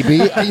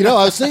 I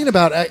was thinking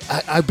about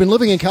I've been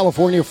living in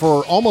California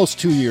for almost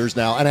 2 years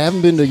now, and I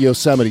haven't been to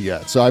Yosemite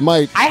yet. So I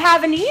might. I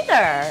haven't either.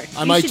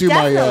 I should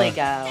definitely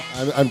go.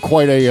 I'm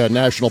quite a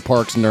national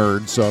parks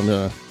nerd, so I'm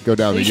gonna go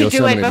down to Yosemite. You should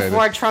do it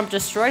before maybe. Trump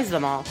destroys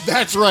them all.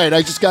 That's right.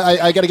 I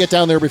got to get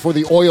down there before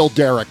the oil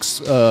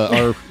derricks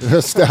are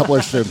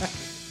established in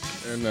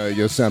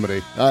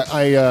Yosemite.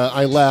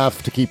 I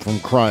laugh to keep from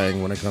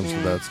crying when it comes to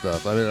that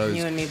stuff.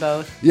 You and me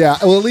both. Yeah.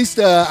 Well, at least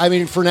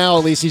for now,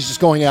 at least he's just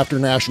going after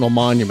national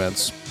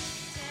monuments.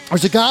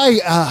 There's a guy.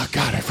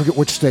 God, I forget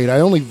which state.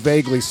 I only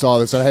vaguely saw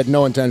this. I had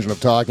no intention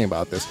of talking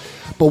about this,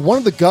 but one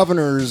of the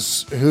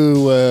governors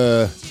who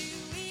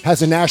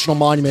has a national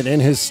monument in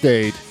his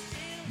state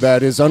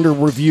that is under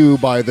review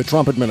by the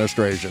Trump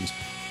administration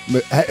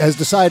has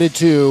decided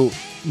to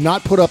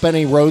not put up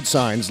any road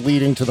signs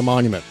leading to the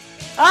monument.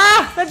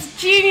 Ah, that's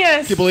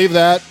genius. Can you believe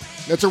that?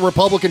 That's a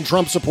Republican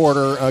Trump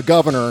supporter,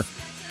 governor.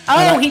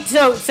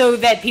 Oh, so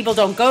that people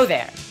don't go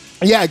there.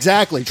 Yeah,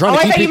 exactly. I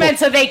thought you meant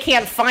so they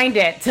can't find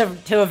it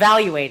to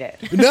evaluate it.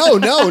 No.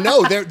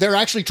 They're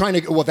actually trying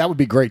to. Well, that would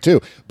be great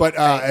too. But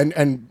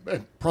and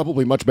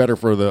probably much better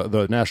for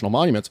the national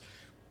monuments.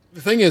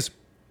 The thing is,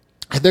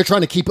 they're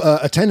trying to keep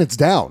attendance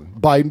down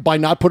by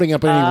not putting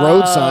up any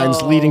road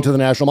signs leading to the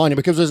national monument,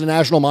 because there's a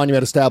national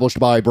monument established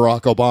by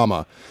Barack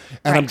Obama,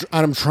 and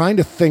I'm trying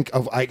to think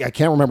of I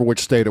can't remember which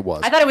state it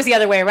was. I thought it was the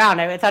other way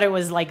around. I thought it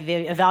was like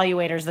the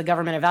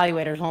government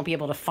evaluators won't be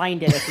able to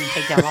find it if we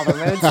take down all the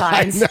road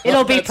signs.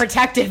 It'll be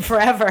protected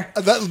forever.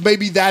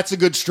 Maybe that's a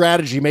good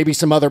strategy. Maybe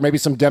some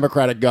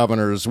Democratic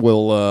governors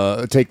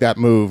will take that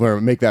move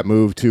or make that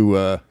move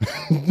to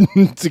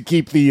to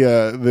keep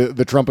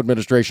the Trump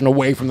administration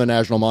away from the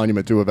national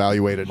monument to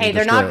evaluate it. Hey,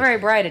 they're not very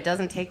bright. It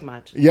doesn't take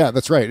much. Yeah,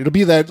 that's right. It'll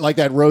be like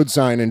that road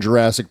sign in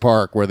Jurassic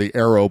Park where the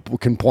arrow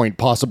can point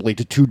possibly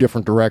to 2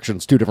 different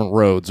directions, 2 different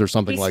roads or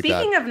something like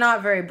that. Speaking of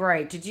not very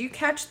bright, did you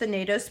catch the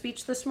NATO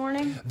speech this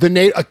morning? The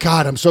NATO,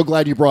 God, I'm so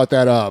glad you brought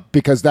that up,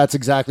 because that's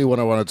exactly what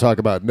I want to talk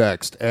about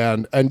next.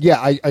 And yeah,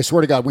 I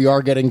swear to God, we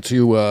are going to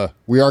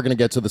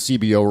get to the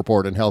CBO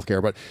report in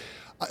healthcare, but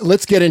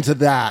let's get into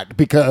that,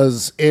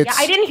 because it's...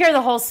 Yeah, I didn't hear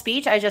the whole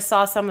speech. I just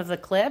saw some of the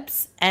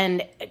clips,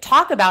 and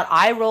talk about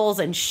eye rolls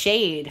and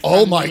shade.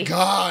 Oh my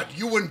God.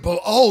 You wouldn't...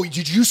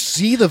 did you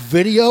see the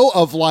video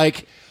of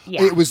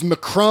It was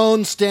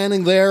Macron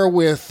standing there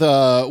with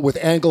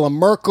Angela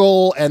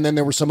Merkel, and then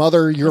there were some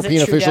other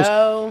European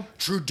officials.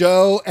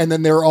 Trudeau, and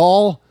then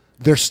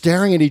they're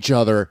staring at each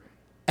other,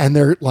 and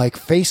they're like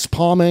face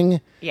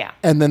palming. Yeah.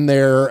 And then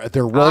they're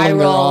rolling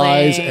their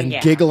eyes and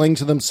giggling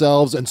to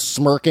themselves and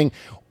smirking,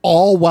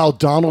 all while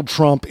Donald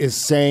Trump is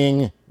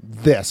saying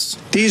this.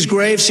 These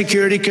grave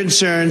security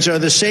concerns are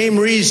the same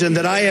reason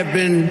that I have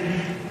been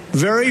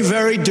very,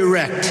 very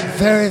direct.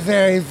 Very,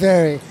 very,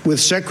 very.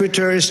 With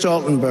Secretary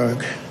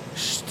Stoltenberg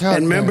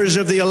and members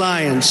of the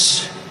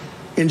alliance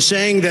in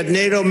saying that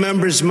NATO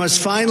members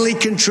must finally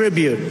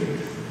contribute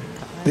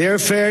their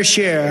fair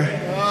share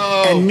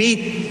and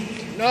meet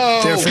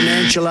their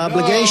financial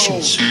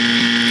obligations.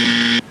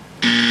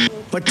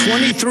 But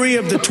 23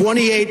 of the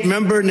 28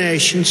 member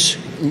nations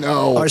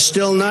are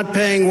still not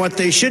paying what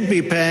they should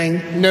be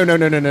paying.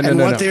 And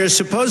what they are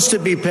supposed to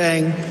be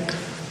paying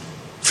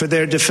for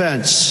their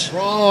defense.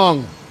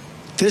 Wrong.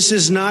 This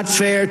is not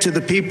fair to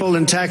the people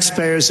and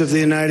taxpayers of the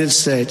United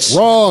States.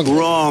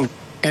 Wrong.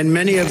 And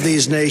many of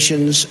these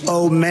nations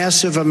owe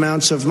massive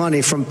amounts of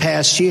money from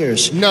past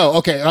years. No,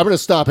 okay, I'm going to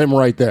stop him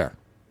right there.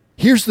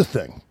 Here's the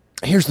thing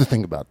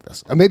about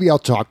this. And maybe I'll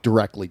talk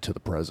directly to the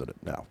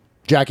president now.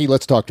 Jackie,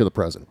 let's talk to the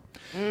president.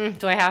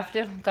 Do I have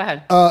to? Go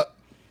ahead.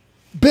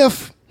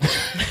 Biff.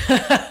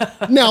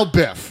 Now,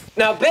 Biff.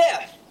 Now,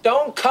 Biff,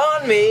 don't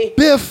con me.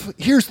 Biff,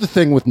 here's the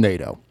thing with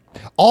NATO.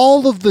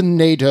 All of the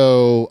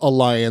NATO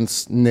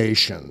alliance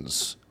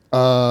nations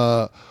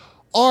are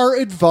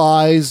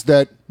advised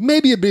that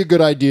maybe it'd be a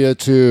good idea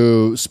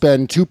to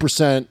spend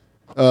 2%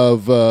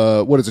 of,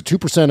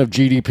 2% of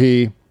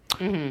GDP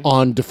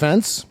on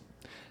defense.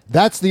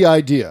 That's the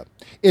idea.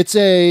 It's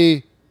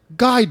a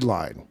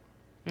guideline,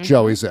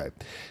 shall we say.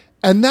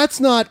 And that's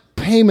not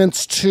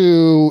payments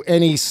to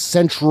any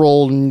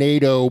central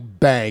NATO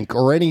bank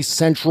or any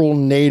central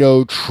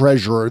NATO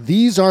treasurer.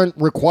 These aren't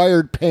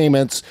required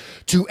payments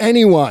to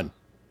anyone.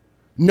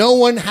 No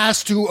one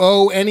has to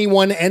owe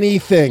anyone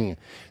anything.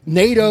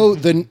 NATO,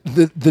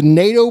 the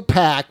NATO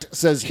pact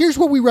says, here's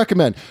what we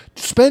recommend.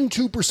 Spend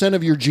 2%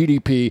 of your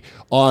GDP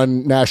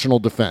on national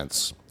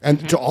defense,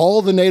 and to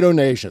all the NATO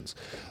nations.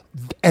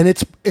 And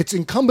it's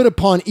incumbent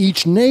upon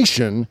each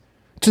nation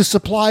to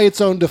supply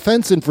its own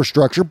defense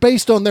infrastructure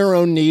based on their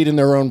own need and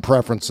their own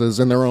preferences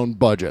and their own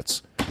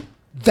budgets.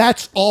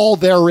 That's all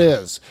there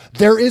is.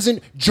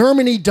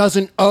 Germany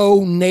doesn't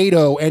owe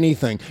NATO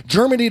anything.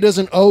 Germany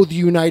doesn't owe the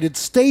United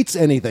States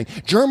anything.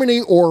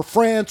 Germany or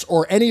France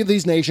or any of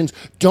these nations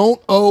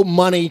don't owe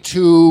money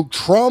to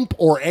Trump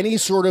or any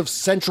sort of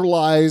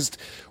centralized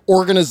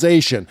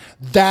organization.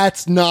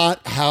 That's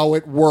not how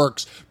it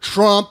works.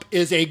 Trump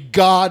is a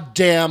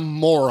goddamn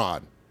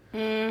moron.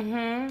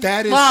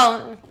 That is...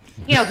 Well,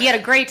 he had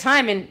a great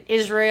time in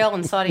Israel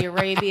and Saudi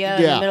Arabia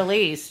and the Middle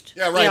East.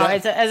 Yeah,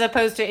 right. As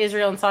opposed to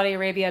Israel and Saudi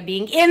Arabia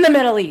being in the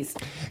Middle East.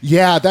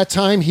 Yeah, that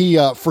time he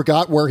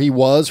forgot where he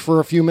was for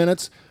a few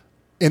minutes.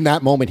 In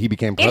that moment, he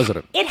became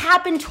president. It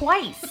happened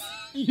twice.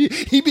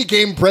 He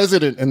became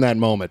president in that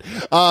moment.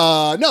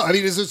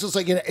 It's just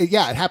like, it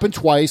happened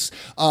twice.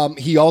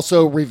 He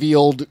also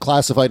revealed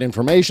classified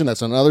information.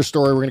 That's another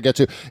story we're going to get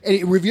to. And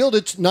he revealed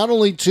it not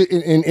only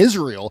in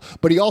Israel,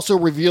 but he also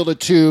revealed it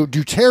to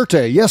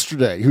Duterte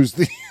yesterday, who's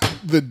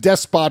the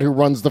despot who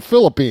runs the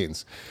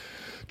Philippines.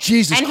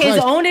 Jesus and Christ.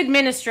 His own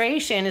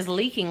administration is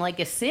leaking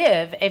like a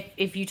sieve.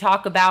 If you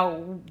talk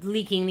about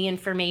leaking the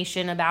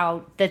information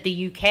about that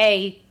the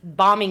UK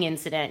bombing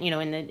incident,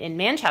 in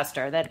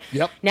Manchester, that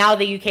now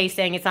the UK is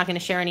saying it's not going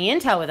to share any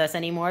intel with us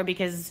anymore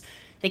because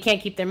they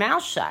can't keep their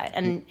mouths shut,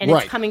 and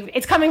right.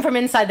 It's coming from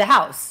inside the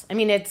house. I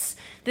mean, this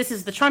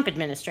is the Trump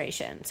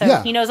administration,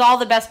 so he knows all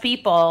the best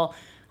people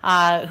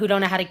who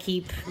don't know how to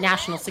keep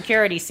national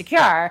security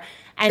secure.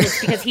 And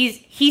it's because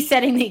he's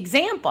setting the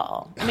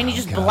example. I mean, he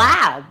just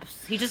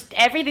blabs. He just,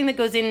 everything that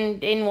goes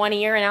in one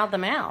ear and out the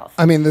mouth.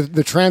 I mean,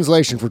 the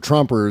translation for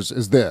Trumpers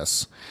is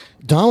this.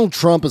 Donald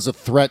Trump is a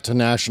threat to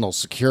national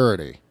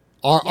security.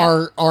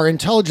 Our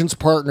intelligence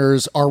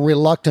partners are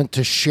reluctant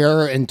to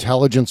share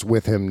intelligence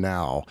with him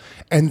now.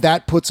 And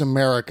that puts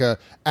America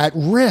at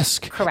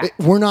risk. Correct.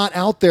 We're not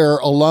out there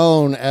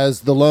alone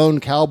as the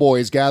lone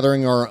cowboys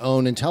gathering our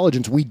own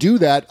intelligence. We do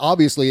that,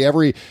 obviously,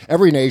 every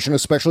nation,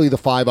 especially the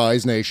Five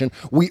Eyes nations,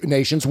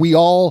 we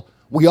all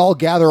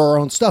gather our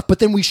own stuff, but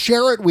then we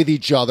share it with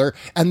each other,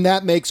 and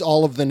that makes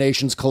all of the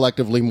nations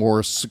collectively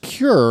more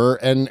secure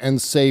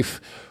and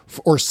safe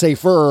or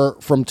safer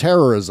from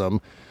terrorism.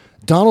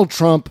 Donald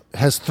Trump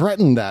has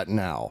threatened that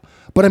now.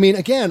 But I mean,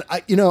 again,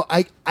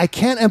 I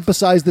can't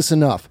emphasize this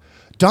enough.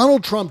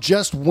 Donald Trump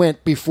just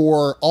went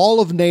before all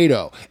of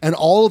NATO and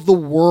all of the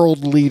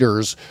world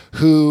leaders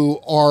who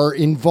are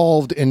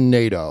involved in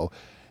NATO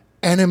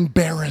and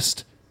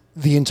embarrassed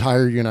the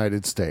entire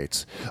United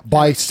States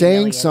by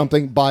saying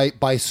something,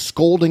 by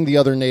scolding the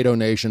other NATO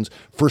nations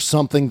for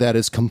something that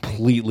is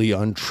completely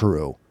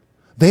untrue.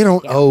 They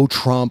don't owe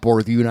Trump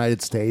or the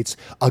United States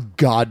a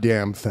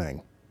goddamn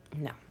thing.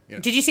 No.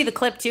 Did you see the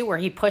clip, too, where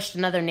he pushed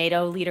another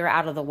NATO leader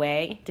out of the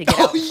way to get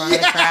out in front of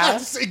the crowd?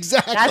 Yes,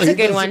 exactly. That's a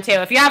good one, too.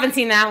 If you haven't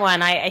seen that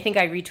one, I think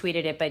I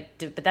retweeted it,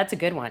 but that's a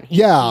good one.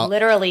 He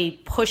literally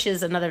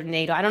pushes another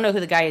NATO, I don't know who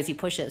the guy is he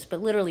pushes,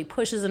 but literally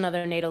pushes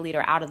another NATO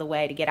leader out of the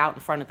way to get out in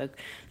front of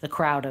the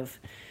crowd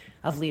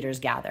of leaders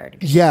gathered.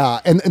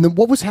 Yeah, and then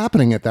what was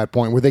happening at that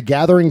point? Were they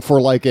gathering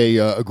for like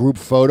a group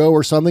photo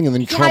or something, and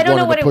then Trump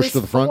wanted to push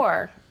to the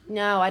front?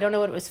 No, I don't know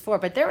what it was for,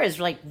 but there is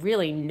like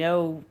really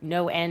no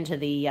end to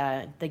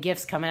the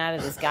gifts coming out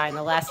of this guy in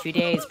the last few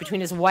days, between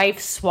his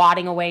wife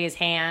swatting away his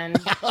hand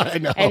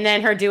and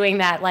then her doing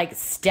that like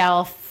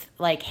stealth,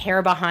 like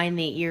hair behind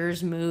the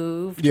ears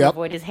move to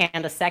avoid his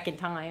hand a second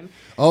time.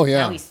 Oh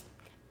yeah. Now he's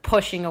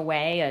pushing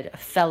away a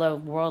fellow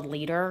world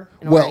leader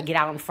in order to get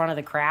out in front of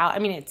the crowd. I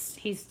mean,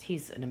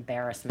 he's an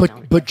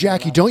embarrassment. But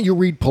Jackie, don't you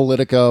read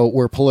Politico,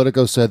 where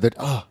Politico said that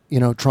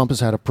Trump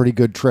has had a pretty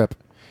good trip.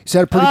 He's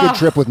had a pretty good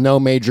trip with no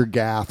major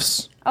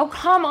gaffes. Oh,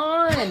 come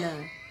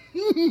on.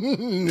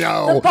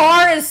 No. The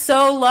bar is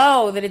so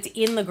low that it's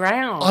in the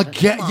ground.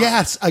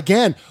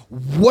 Again,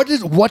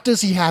 what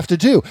does he have to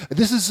do?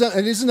 This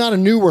is not a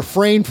new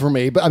refrain for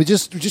me, but I'm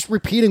just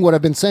repeating what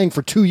I've been saying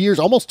for 2 years,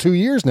 almost 2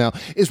 years now,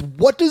 is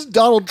what does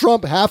Donald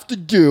Trump have to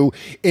do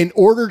in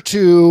order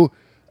to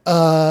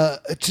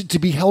to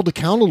be held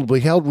accountable, to be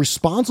held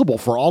responsible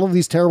for all of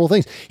these terrible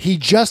things. He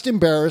just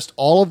embarrassed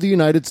all of the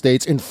United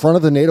States in front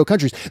of the NATO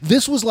countries.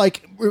 This was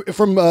like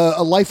from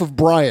A Life of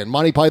Brian,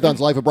 Monty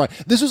Python's Life of Brian.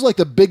 This was like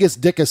the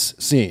biggest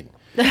Dickus scene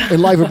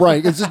in Life of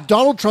Brian. It's just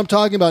Donald Trump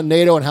talking about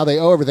NATO and how they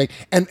owe everything,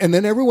 and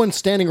then everyone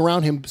standing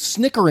around him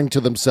snickering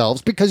to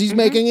themselves because he's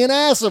making an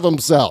ass of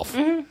himself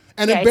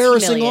and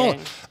embarrassing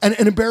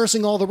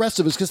all the rest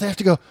of us, because they have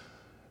to go,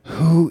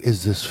 who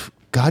is this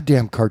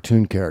goddamn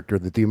cartoon character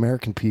that the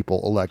American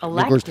people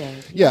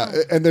elected? Yeah,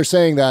 and they're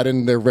saying that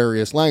in their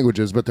various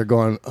languages, but they're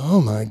going, oh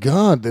my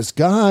God, this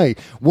guy,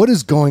 what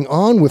is going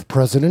on with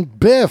President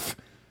Biff?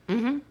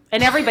 And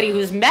everybody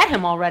who's met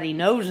him already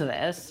knows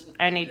this,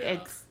 and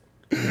it's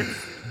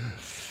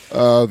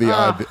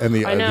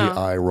the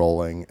eye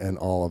rolling and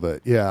all of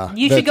it. Yeah,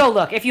 you should go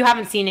look if you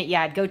haven't seen it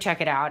yet. Go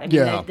check it out. I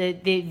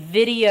mean, the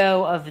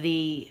video of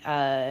the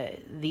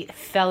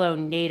fellow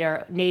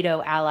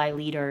NATO ally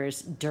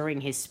leaders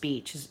during his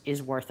speech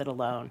is worth it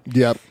alone.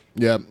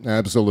 Yep,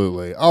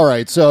 absolutely. All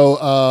right,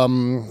 so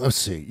let's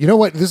see. You know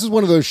what? This is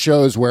one of those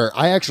shows where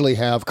I actually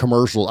have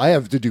commercials. I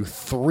have to do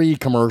 3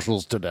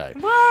 commercials today.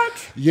 What?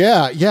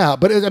 Yeah,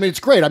 but I mean, it's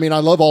great. I mean, I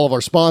love all of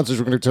our sponsors.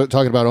 We're going to be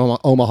talking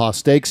about Omaha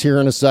Steaks here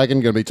in a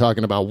second. Going to be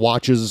talking about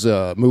watches,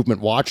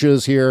 Movement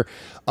watches here.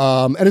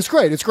 And it's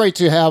great. It's great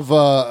to have,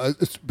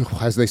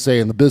 as they say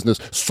in the business,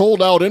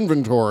 sold out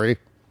inventory.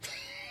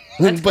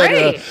 That's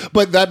great.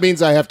 But that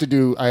means I have to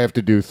do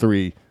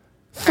 3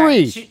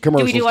 commercials.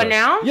 Do we do one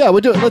now? Yeah,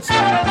 we'll do it. Let's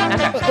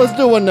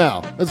do one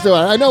now. Let's do it.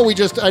 I know we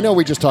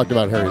just talked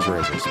about Harry's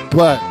razors,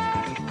 but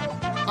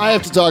I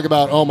have to talk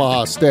about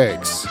Omaha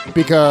Steaks,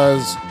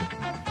 because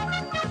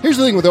here's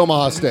the thing with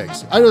Omaha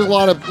Steaks. I know a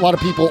lot of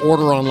people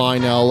order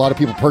online now. A lot of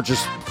people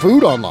purchase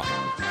food online,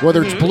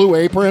 whether it's Blue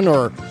Apron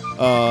or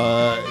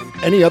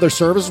any other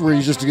service where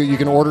you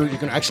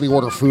can actually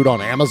order food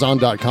on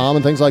Amazon.com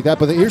and things like that.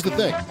 But here's the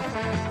thing.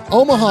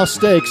 Omaha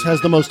Steaks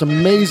has the most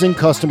amazing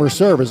customer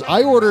service.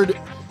 I ordered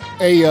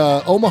a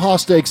Omaha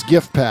Steaks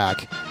gift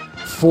pack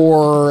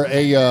for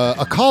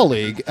a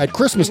colleague at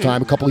Christmas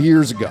time a couple of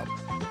years ago.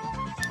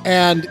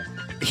 And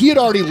he had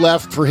already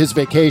left for his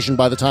vacation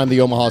by the time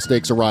the Omaha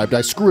Steaks arrived.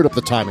 I screwed up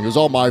the timing. It was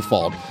all my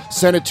fault.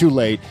 Sent it too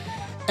late.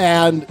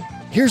 And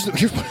here's what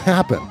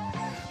happened.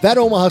 That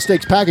Omaha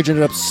Steaks package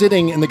ended up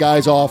sitting in the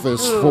guy's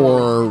office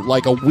for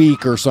like a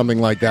week or something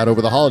like that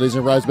over the holidays,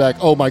 and arrives back,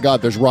 oh my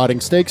God, there's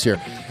rotting steaks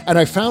here. And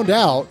I found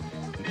out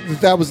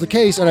that was the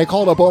case, and I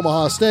called up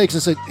Omaha Steaks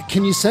and said,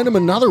 can you send him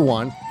another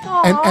one?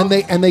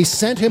 And they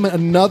sent him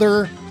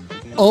another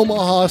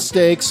Omaha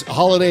Steaks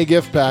holiday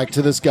gift pack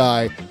to this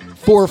guy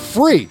for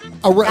free.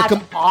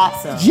 That's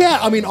awesome. Yeah,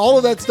 I mean, all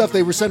of that stuff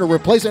they were sent to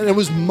replace it, and it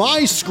was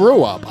my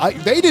screw up.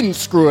 They didn't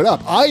screw it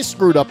up. I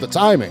screwed up the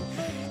timing.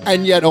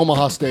 And yet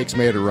Omaha Steaks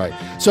made it right.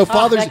 So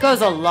that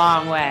goes a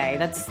long way.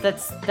 That's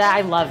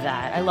I love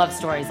that. I love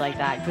stories like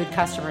that. Good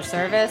customer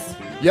service.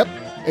 Yep,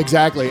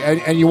 exactly.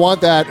 And you want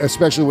that,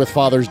 especially with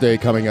Father's Day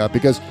coming up,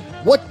 because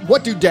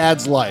what do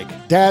dads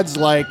like? Dads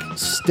like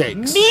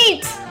steaks.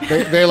 Meat.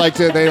 They like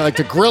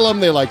to grill them.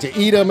 They like to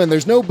eat them, and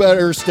there's no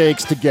better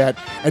steaks to get,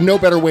 and no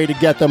better way to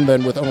get them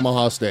than with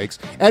Omaha Steaks.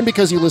 And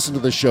because you listen to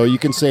the show, you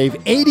can save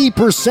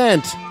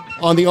 80%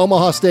 on the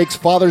Omaha Steaks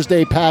Father's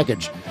Day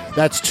package.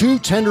 That's 2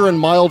 tender and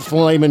mild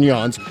filet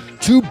mignons,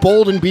 2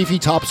 bold and beefy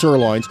top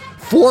sirloins,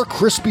 4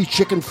 crispy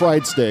chicken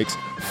fried steaks,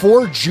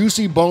 4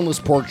 juicy boneless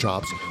pork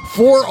chops,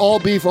 4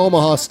 all-beef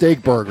Omaha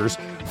steak burgers,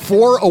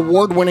 4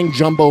 award-winning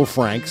jumbo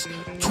franks,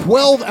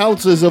 12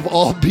 ounces of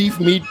all-beef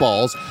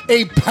meatballs,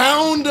 a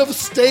pound of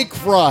steak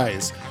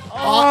fries.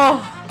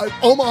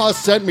 Omaha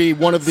sent me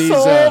one of these.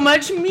 So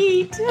much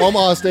meat.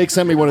 Omaha Steaks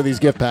sent me one of these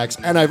gift packs,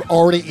 and I've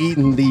already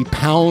eaten the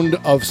pound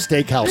of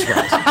steakhouse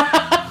fries.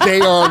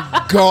 They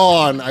are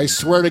gone, I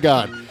swear to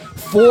God.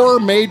 4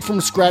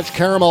 made-from-scratch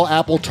caramel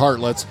apple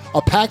tartlets,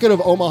 a packet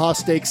of Omaha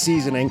Steak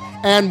seasoning,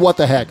 and what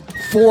the heck,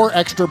 4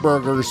 extra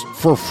burgers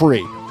for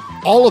free.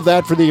 All of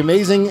that for the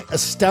amazing,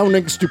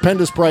 astounding,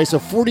 stupendous price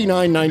of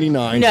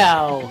 $49.99.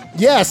 No.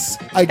 Yes,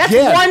 That's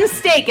one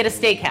steak at a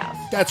steakhouse.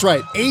 That's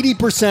right,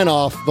 80%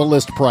 off the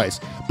list price.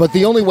 But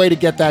the only way to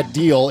get that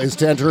deal is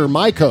to enter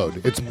my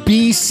code. It's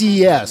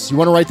BCS. You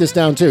want to write this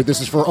down too.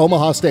 This is for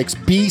Omaha Steaks.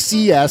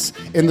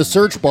 BCS in the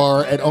search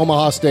bar at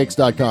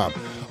omahasteaks.com.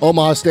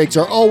 Omaha Steaks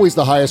are always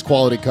the highest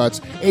quality cuts,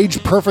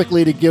 aged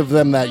perfectly to give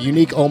them that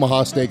unique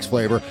Omaha Steaks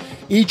flavor.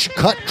 Each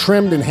cut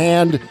trimmed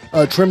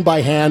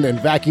by hand and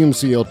vacuum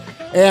sealed.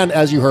 And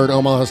as you heard,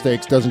 Omaha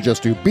Steaks doesn't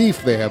just do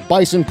beef. They have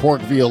bison, pork,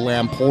 veal,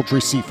 lamb,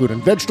 poultry, seafood,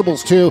 and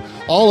vegetables too.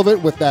 All of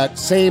it with that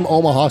same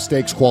Omaha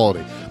Steaks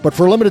quality. But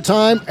for a limited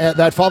time,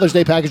 that Father's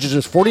Day package is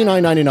just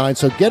 $49.99.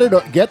 So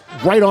get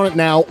right on it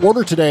now.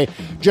 Order today.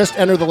 Just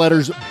enter the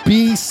letters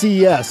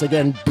BCS.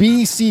 Again,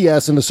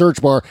 BCS in the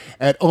search bar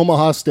at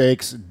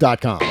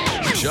omahasteaks.com.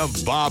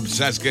 Shove Bob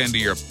Cesca into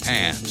your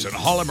pants and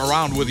haul him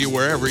around with you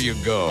wherever you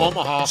go.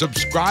 Omaha.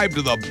 Subscribe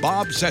to the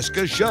Bob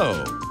Cesca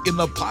Show in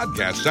the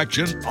podcast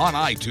section on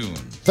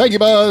iTunes. Thank you,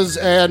 Buzz.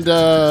 And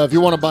if you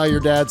want to buy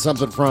your dad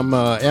something from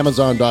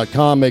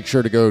Amazon.com, make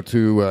sure to go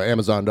to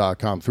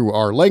Amazon.com through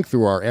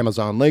our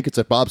Amazon link. It's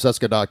at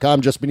bobcesca.com.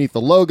 Just beneath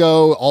the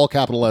logo, all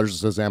capital letters, it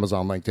says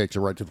Amazon link. Takes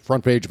you right to the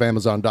front page of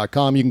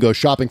Amazon.com. You can go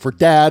shopping for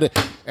dad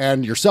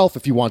and yourself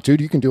if you want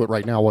to. You can do it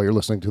right now while you're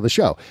listening to the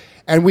show.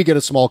 And we get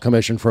a small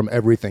commission from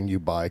everything you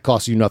buy. It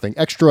costs you nothing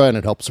extra, and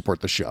it helps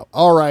support the show.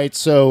 All right,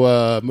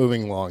 so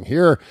moving along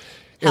here.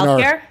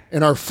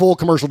 In our full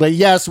commercial day,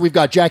 yes, we've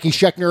got Jacki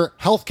Schechner,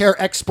 healthcare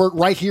expert,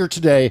 right here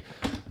today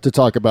to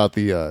talk about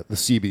the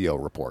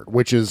CBO report,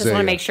 which is... Just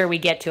want to make sure we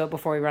get to it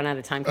before we run out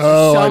of time.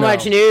 So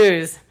much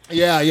news.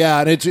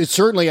 Yeah, and it's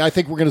certainly, I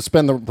think we're going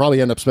to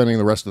probably end up spending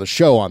the rest of the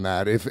show on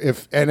that. If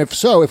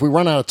we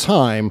run out of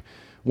time,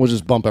 we'll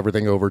just bump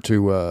everything over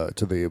to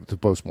the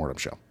postmortem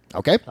show.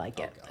 Okay? I like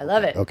it. I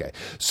love it. Okay.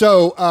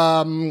 So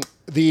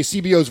the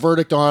CBO's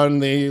verdict on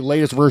the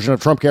latest version of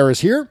Trumpcare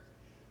is here.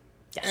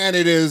 Yes. And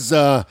it is,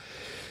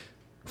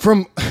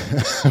 from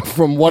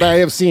what I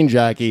have seen,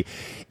 Jacki,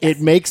 it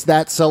makes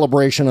that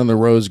celebration in the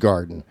Rose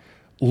Garden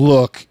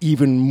look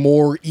even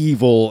more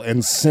evil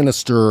and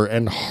sinister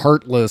and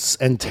heartless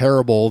and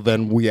terrible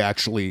than we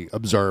actually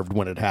observed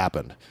when it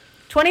happened.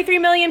 23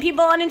 million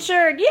people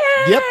uninsured. Yay!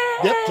 Yep.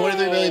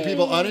 23 million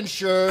people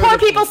uninsured. Poor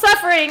people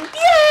suffering. Yay!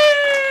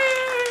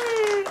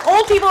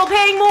 Old people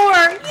paying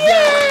more.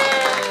 Yay!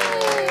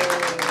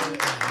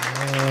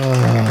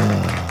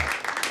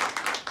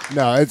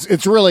 No,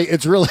 it's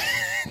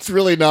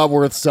really not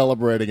worth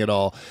celebrating at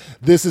all.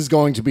 This is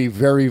going to be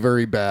very,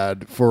 very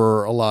bad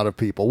for a lot of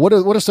people. What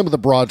are some of the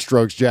broad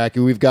strokes,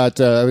 Jacki? We've got,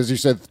 as you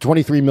said,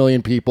 23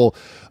 million people,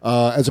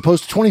 as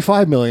opposed to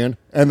 25 million,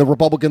 and the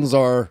Republicans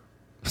are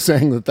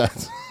saying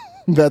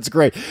that's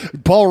great.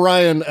 Paul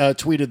Ryan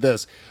tweeted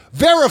this: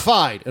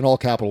 verified in all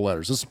capital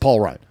letters. This is Paul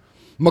Ryan.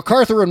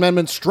 MacArthur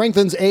Amendment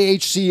strengthens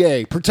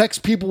AHCA, protects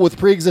people with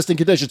pre-existing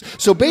conditions.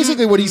 So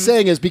basically, what he's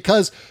saying is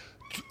because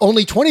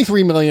only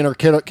 23 million are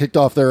kicked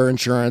off their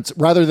insurance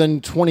rather than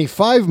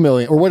 25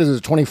 million, or what is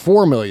it,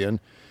 24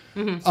 million.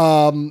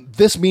 Mm-hmm.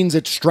 This means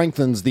it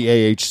strengthens the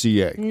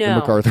AHCA. No,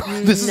 MacArthur.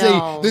 This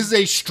is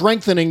a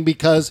strengthening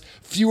because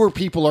fewer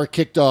people are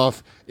kicked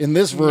off in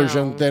this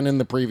version than in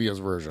the previous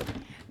version.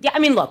 Yeah, I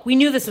mean, look, we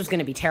knew this was going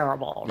to be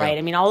terrible, right? Yeah.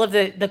 I mean, all of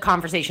the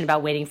conversation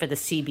about waiting for the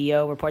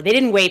CBO report, they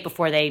didn't wait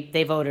before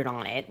they voted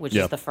on it, which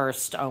is the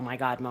first, oh my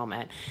God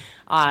moment.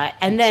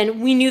 And then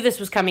we knew this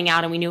was coming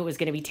out and we knew it was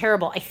going to be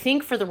terrible. I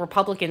think for the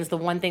Republicans, the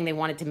one thing they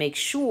wanted to make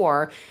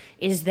sure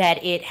is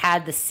that it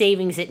had the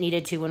savings it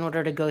needed to in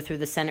order to go through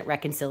the Senate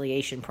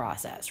reconciliation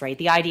process, right?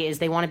 The idea is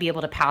they want to be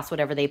able to pass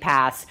whatever they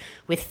pass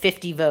with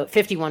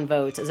 51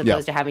 votes as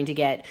opposed to having to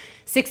get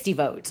 60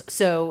 votes.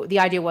 So the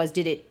idea was,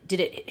 did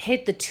it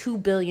hit the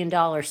 $2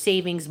 billion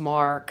savings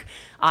mark,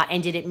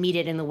 and did it meet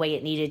it in the way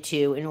it needed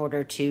to in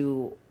order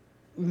to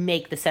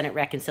make the Senate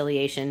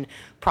reconciliation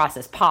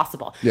process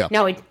possible? Yeah.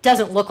 Now, it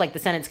doesn't look like the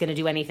Senate's going to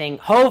do anything,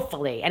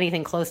 hopefully,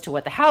 anything close to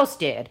what the House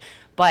did.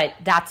 But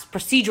that's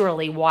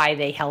procedurally why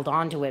they held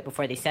on to it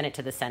before they sent it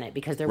to the Senate,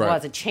 because there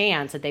was a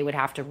chance that they would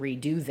have to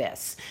redo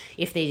this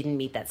if they didn't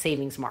meet that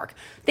savings mark.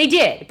 They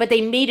did, but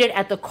they made it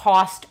at the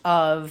cost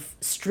of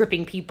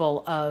stripping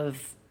people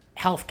of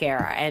health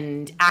care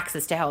and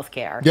access to health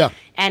care. Yeah.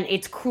 And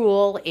it's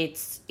cruel.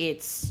 It's in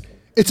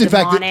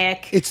demonic.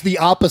 fact, it's the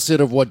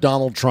opposite of what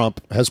Donald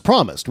Trump has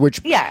promised,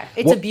 which... Yeah,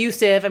 it's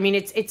abusive. I mean,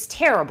 it's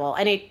terrible.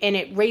 And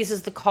it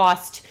raises the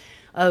cost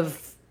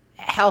of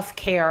health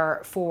care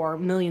for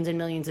millions and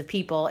millions of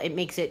people. It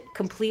makes it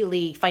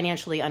completely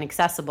financially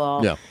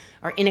inaccessible.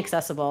 Or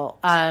inaccessible.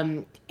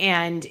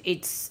 And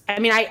it's, I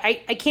mean,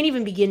 I can't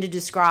even begin to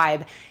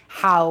describe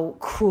how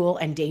cruel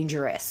and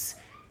dangerous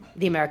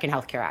the American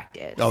Healthcare Act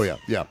is. Oh,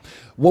 yeah.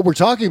 What we're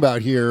talking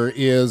about here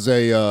is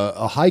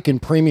a hike in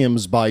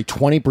premiums by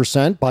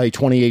 20% by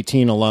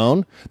 2018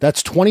 alone.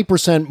 That's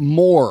 20%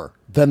 more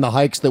than the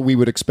hikes that we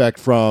would expect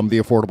from the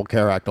Affordable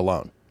Care Act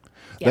alone.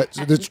 Yeah.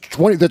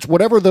 That's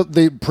whatever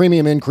the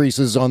premium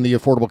increases on the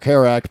Affordable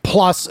Care Act,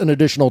 plus an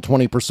additional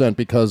 20%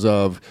 because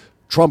of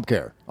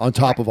Trumpcare on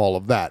top of all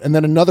of that. And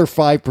then another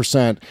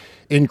 5%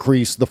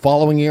 increase the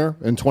following year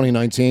in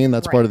 2019.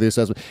 That's part of the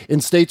assessment. In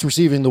states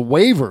receiving the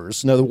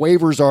waivers, now the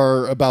waivers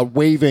are about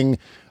waiving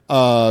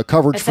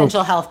coverage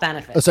essential health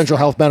benefits. Essential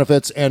health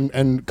benefits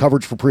and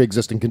coverage for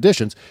pre-existing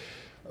conditions.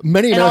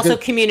 Also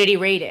community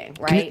rating,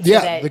 right?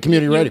 The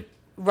community rating.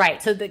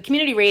 Right. So the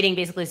community rating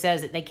basically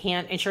says that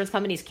insurance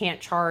companies can't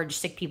charge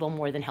sick people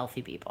more than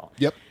healthy people.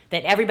 Yep.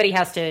 That everybody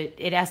has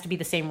to be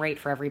the same rate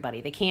for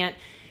everybody. They can't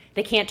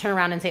turn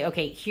around and say,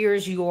 okay,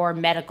 here's your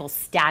medical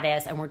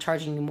status and we're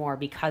charging you more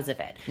because of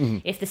it. Mm-hmm.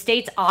 If the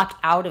states opt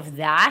out of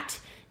that,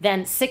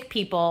 then sick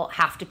people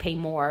have to pay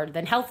more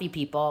than healthy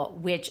people,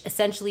 which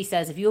essentially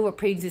says if you have a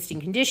pre-existing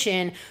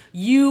condition,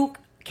 you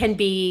can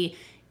be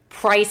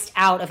priced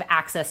out of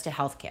access to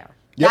health care.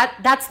 Yep.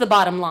 That's the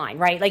bottom line,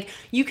 right? Like,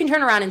 you can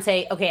turn around and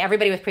say, okay,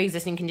 everybody with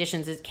pre-existing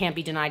conditions can't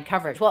be denied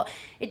coverage. Well,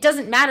 it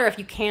doesn't matter if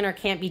you can or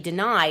can't be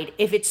denied.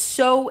 If it's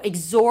so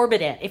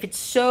exorbitant, if it's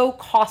so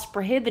cost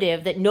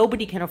prohibitive that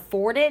nobody can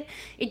afford it,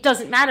 it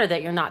doesn't matter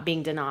that you're not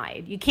being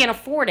denied. You can't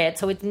afford it,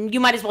 so you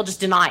might as well just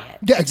deny it.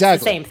 Yeah, exactly.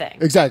 It's the same thing.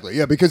 Exactly,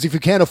 yeah, because if you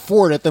can't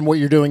afford it, then what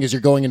you're doing is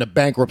you're going into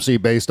bankruptcy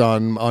based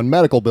on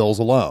medical bills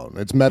alone.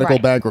 It's medical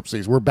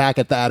bankruptcies. We're back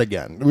at that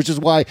again, which is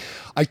why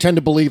I tend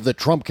to believe that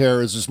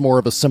Trumpcare is just more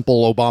of a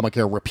simple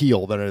Obamacare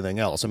repeal than anything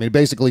else. I mean, it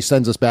basically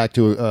sends us back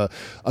to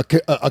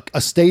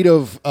a state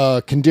of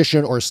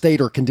condition or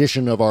state or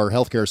condition of our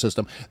healthcare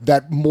system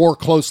that more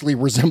closely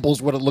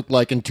resembles what it looked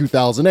like in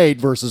 2008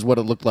 versus what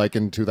it looked like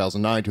in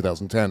 2009,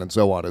 2010, and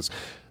so on as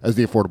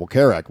the Affordable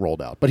Care Act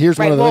rolled out. But here's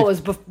one of the things. Well,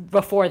 it was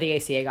before the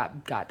ACA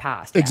got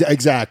passed. Yeah.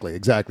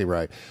 Exactly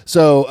right.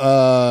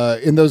 So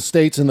in those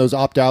states, in those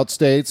opt-out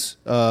states,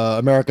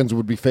 Americans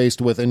would be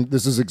faced with, and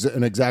this is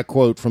an exact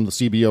quote from the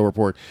CBO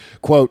report,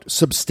 quote,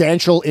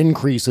 substantial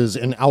increases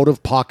in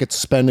out-of-pocket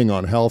spending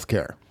on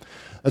healthcare.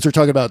 As we're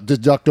talking about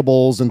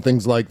deductibles and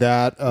things like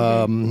that,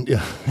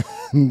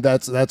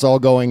 that's all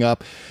going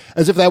up.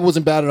 As if that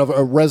wasn't bad enough,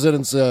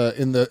 residents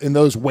in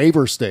those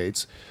waiver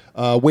states,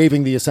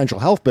 waiving the essential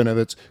health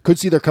benefits, could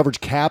see their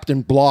coverage capped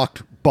and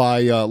blocked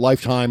by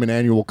lifetime and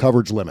annual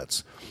coverage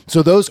limits.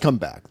 So those come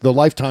back, the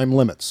lifetime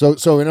limits.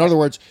 So in other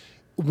words,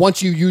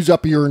 once you use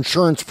up your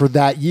insurance for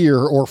that year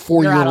or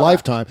for your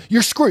lifetime,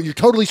 you're screwed. You're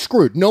totally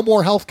screwed. No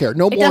more health care. It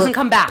doesn't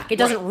come back. It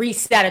doesn't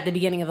reset at the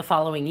beginning of the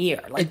following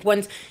year. Like,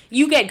 once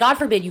you get, God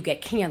forbid, you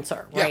get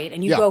cancer, right? Yeah,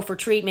 and you go for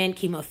treatment,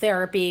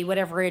 chemotherapy,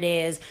 whatever it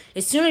is.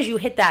 As soon as you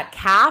hit that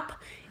cap,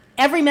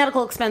 every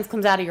medical expense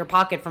comes out of your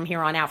pocket from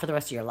here on out for the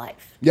rest of your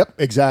life. Yep,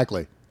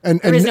 exactly. And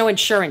there is no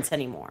insurance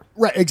anymore.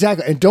 Right,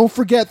 exactly. And don't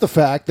forget the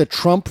fact that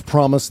Trump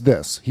promised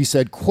this. He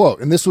said, quote,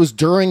 and this was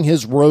during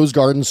his Rose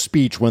Garden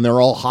speech when they're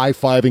all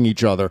high-fiving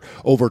each other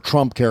over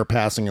Trumpcare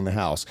passing in the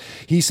House.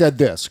 He said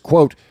this,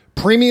 quote,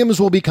 premiums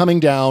will be coming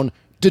down,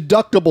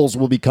 deductibles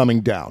will be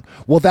coming down.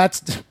 Well,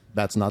 that's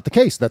not the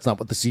case. That's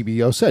not what the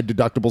CBO said.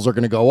 Deductibles are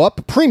going to go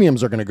up,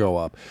 premiums are going to go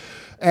up.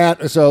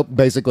 And so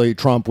basically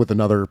Trump with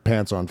another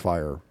pants on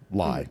fire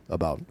lie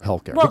about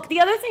healthcare. Well, the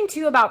other thing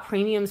too about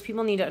premiums,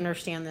 people need to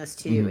understand this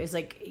too, is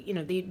like,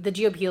 the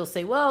GOP will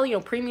say, well,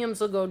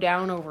 premiums will go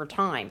down over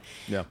time.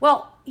 Yeah.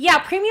 Well, yeah,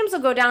 premiums will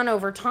go down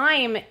over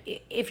time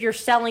if you're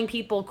selling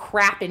people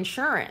crap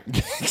insurance.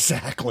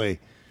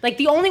 Exactly. Like,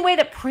 the only way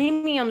that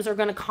premiums are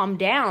going to come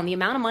down, the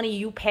amount of money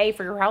you pay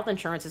for your health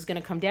insurance is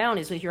going to come down,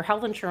 is if your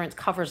health insurance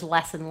covers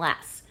less and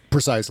less.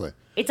 Precisely.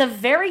 It's a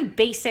very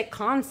basic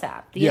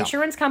concept. The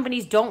insurance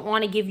companies don't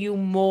want to give you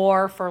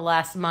more for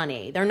less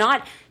money. They're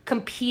not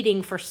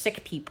competing for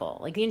sick people.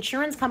 Like, the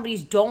insurance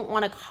companies don't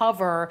want to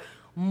cover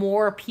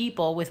more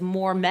people with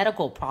more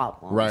medical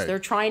problems. Right. They're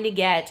trying to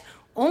get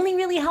only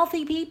really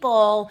healthy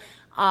people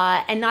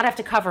and not have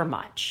to cover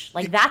much.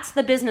 Like, that's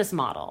the business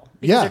model.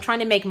 Because they're trying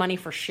to make money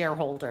for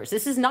shareholders.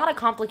 This is not a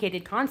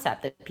complicated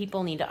concept that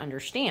people need to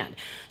understand.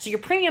 So your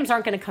premiums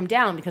aren't going to come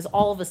down because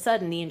all of a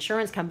sudden the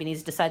insurance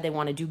companies decide they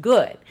want to do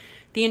good.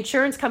 The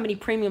insurance company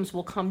premiums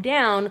will come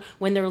down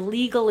when they're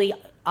legally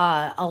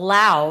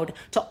allowed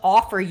to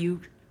offer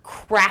you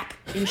crap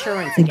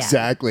insurance again.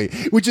 Exactly.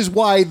 Which is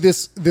why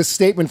this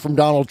statement from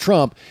Donald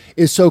Trump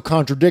is so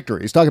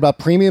contradictory. He's talking about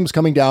premiums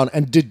coming down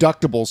and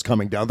deductibles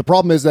coming down. The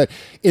problem is that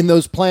in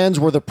those plans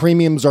where the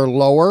premiums are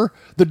lower,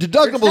 the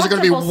deductibles are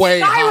going to be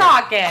way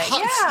skyrocket.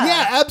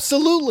 Yeah,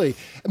 absolutely.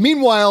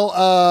 Meanwhile,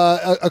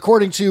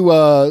 according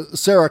to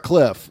Sarah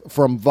Cliff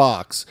from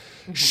Vox,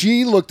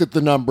 she looked at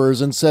the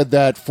numbers and said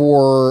that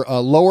for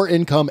lower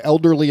income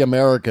elderly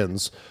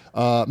Americans,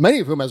 many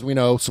of whom, as we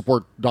know,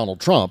 support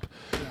Donald Trump,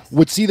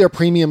 would see their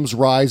premiums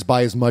rise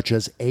by as much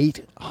as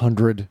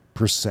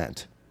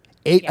 800%.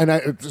 And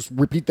I just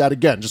repeat that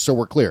again, just so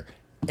we're clear.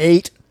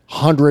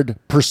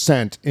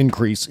 800%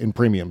 increase in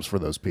premiums for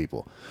those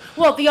people.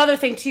 Well, the other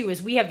thing, too,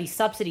 is we have these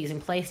subsidies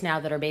in place now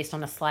that are based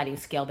on a sliding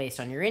scale based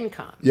on your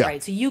income,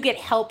 right? So you get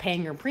help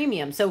paying your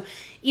premium. So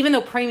even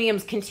though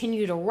premiums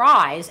continue to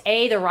rise,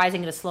 they're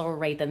rising at a slower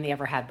rate than they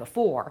ever had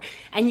before.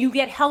 And you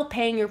get help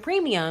paying your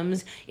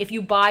premiums if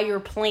you buy your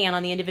plan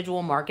on the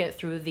individual market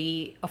through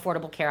the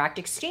Affordable Care Act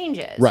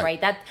exchanges, right?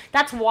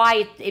 That's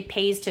why it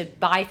pays to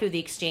buy through the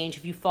exchange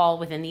if you fall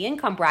within the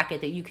income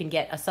bracket, that you can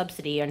get a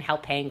subsidy on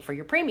help paying for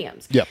your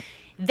premiums. Yep.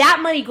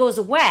 That money goes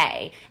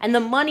away, and the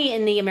money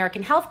in the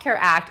American Health Care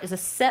Act is a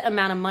set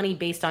amount of money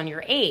based on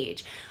your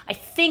age. I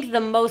think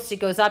the most it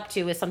goes up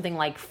to is something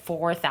like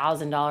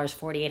 $4,000,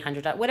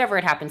 $4,800, whatever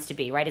it happens to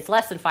be, right? It's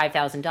less than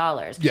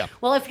 $5,000. Yeah.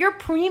 Well, if your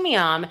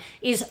premium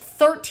is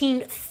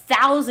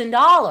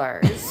 $13,000,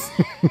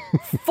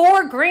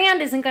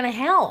 $4,000 isn't going to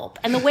help.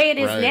 And the way it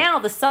is now,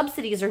 the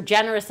subsidies are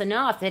generous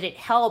enough that it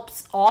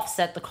helps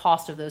offset the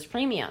cost of those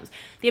premiums.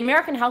 The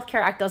American Health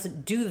Care Act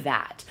doesn't do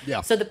that.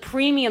 Yeah. So the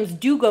premiums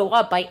do go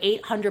up by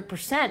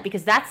 800%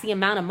 because that's the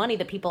amount of money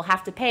that people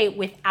have to pay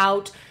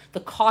without the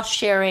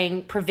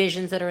cost-sharing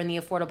provisions that are in the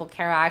Affordable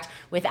Care Act,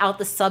 without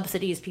the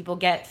subsidies people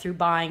get through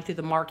buying through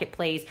the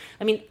marketplace.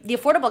 I mean, the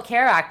Affordable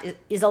Care Act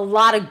is a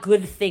lot of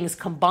good things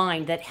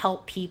combined that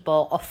help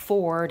people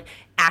afford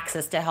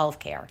access to health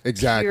care.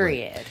 Exactly.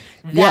 Period.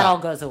 That all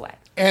goes away.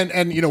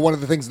 And you know, one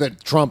of the things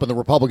that Trump and the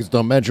Republicans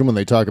don't mention when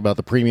they talk about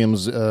the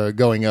premiums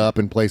going up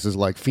in places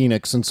like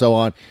Phoenix and so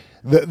on,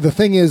 the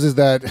thing is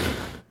that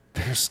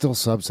there's still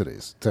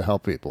subsidies to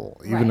help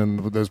people, even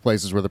in those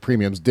places where the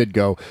premiums did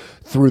go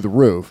through the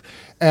roof.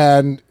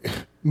 And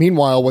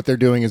meanwhile, what they're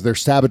doing is they're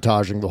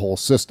sabotaging the whole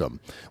system.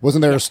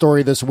 Wasn't there a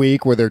story this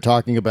week where they're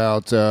talking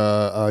about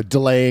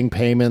delaying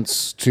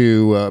payments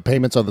to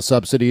payments on the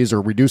subsidies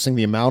or reducing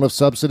the amount of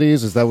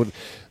subsidies? Is that what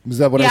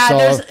I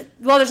saw?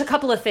 There's a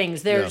couple of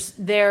things.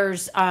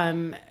 There's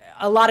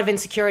a lot of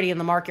insecurity in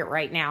the market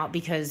right now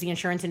because the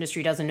insurance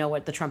industry doesn't know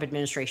what the Trump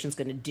administration is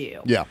going to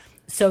do. Yeah.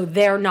 So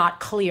they're not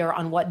clear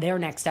on what their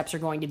next steps are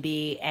going to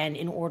be. And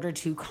in order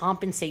to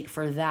compensate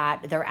for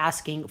that, they're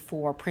asking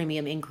for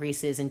premium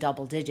increases in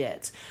double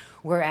digits,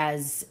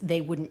 whereas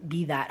they wouldn't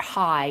be that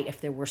high if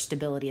there were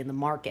stability in the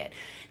market.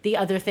 The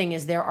other thing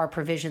is there are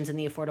provisions in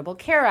the Affordable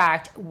Care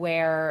Act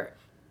where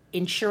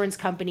insurance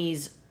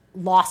companies'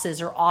 losses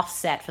are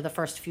offset for the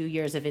first few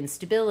years of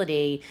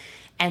instability,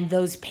 and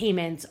those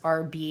payments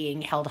are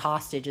being held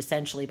hostage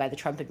essentially by the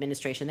Trump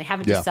administration. They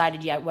haven't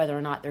decided yet whether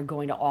or not they're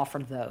going to offer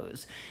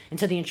those. And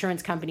so the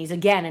insurance companies,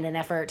 again, in an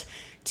effort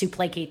to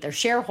placate their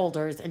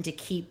shareholders and to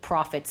keep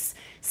profits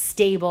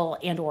stable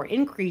and or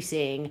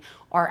increasing,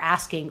 are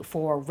asking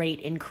for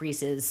rate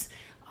increases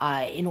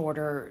in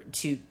order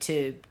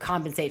to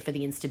compensate for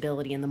the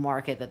instability in the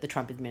market that the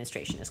Trump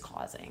administration is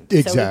causing.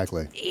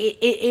 Exactly. So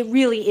it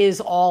really is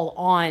all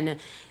on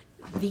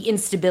the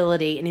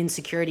instability and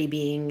insecurity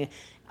being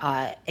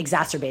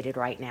exacerbated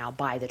right now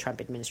by the Trump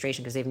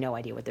administration because they have no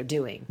idea what they're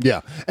doing.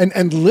 Yeah.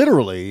 And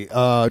literally,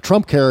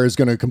 Trumpcare is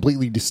going to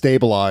completely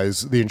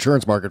destabilize the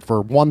insurance market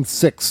for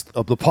 1/6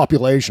 of the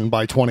population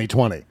by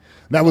 2020.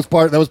 That was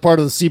part of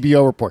the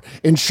CBO report.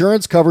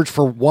 Insurance coverage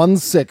for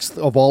 1/6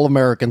 of all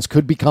Americans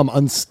could become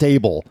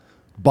unstable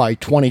by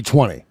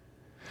 2020.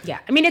 Yeah,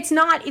 I mean it's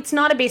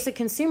not a basic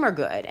consumer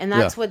good, and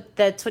that's what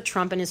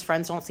Trump and his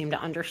friends don't seem to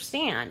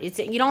understand.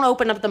 You don't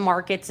open up the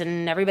markets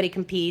and everybody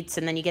competes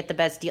and then you get the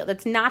best deal.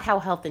 That's not how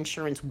health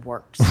insurance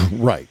works.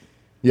 Right.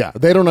 Yeah,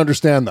 they don't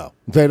understand though.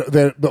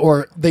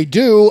 They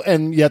do,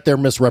 and yet they're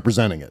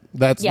misrepresenting it.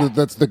 That's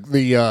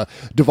the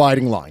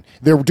dividing line.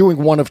 They're doing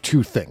one of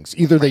two things: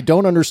 either they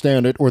don't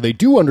understand it, or they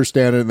do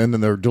understand it, and then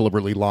they're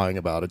deliberately lying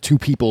about it to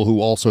people who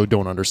also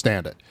don't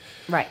understand it.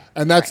 Right.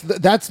 And that's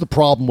the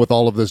problem with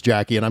all of this,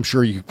 Jackie. And I'm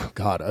sure you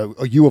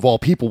of all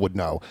people would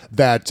know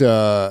that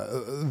the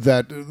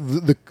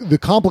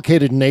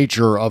complicated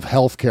nature of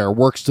healthcare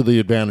works to the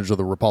advantage of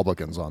the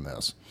Republicans on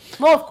this.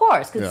 Well, of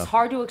course, because it's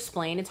hard to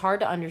explain, it's hard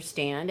to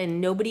understand,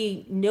 and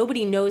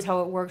nobody knows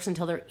how it works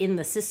until they're in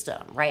the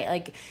system, right?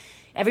 Like,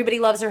 everybody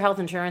loves their health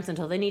insurance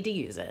until they need to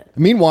use it.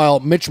 Meanwhile,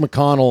 Mitch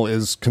McConnell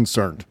is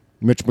concerned.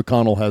 Mitch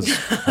McConnell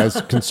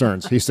has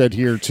concerns. He said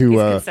here to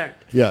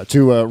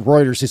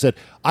Reuters, he said,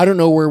 "I don't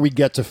know where we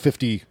get to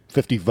 50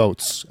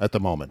 votes at the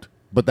moment,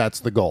 but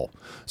that's the goal."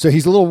 So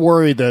he's a little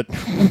worried that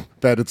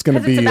it's going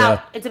to be...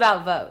 It's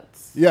about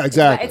votes. Yeah,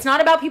 exactly. It's not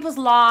about people's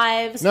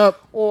lives Nope.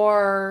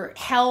 or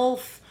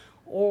health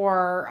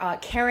or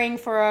caring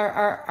for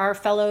our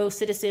fellow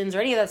citizens or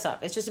any of that stuff.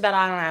 It's just about,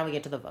 I don't know how we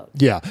get to the vote.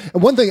 Yeah.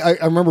 And one thing,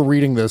 I remember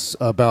reading this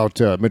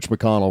about Mitch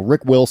McConnell.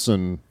 Rick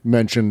Wilson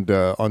mentioned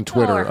on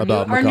Twitter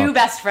about our McConnell. new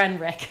best friend,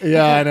 Rick.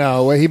 Yeah, I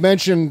know. Well, he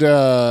mentioned,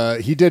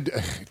 he did,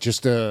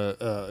 just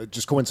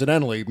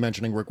coincidentally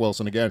mentioning Rick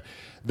Wilson again,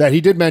 that he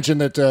did mention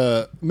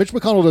that Mitch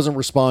McConnell doesn't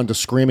respond to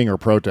screaming or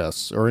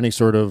protests or any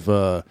sort of...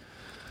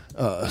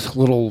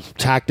 little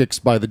tactics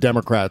by the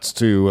Democrats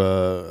to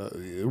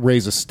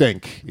raise a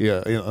stink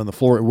on the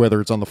floor, whether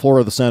it's on the floor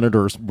of the Senate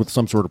or with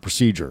some sort of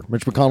procedure.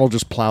 Mitch McConnell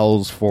just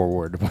plows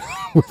forward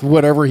with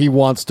whatever he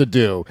wants to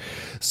do.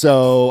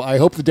 So I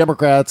hope the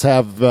Democrats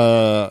have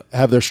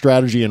their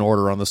strategy in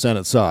order on the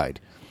Senate side,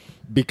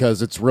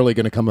 because it's really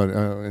going to come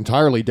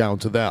entirely down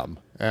to them.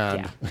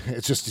 And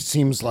it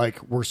seems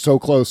like we're so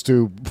close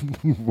to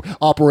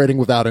operating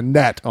without a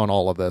net on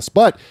all of this.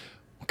 But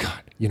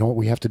God, you know what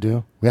we have to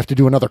do? We have to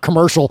do another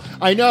commercial.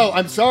 I know.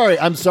 I'm sorry.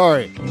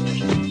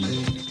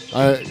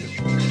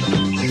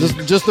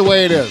 Just the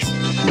way it is.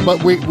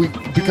 But we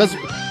because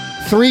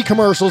 3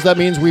 commercials, that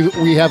means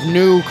we have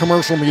new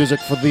commercial music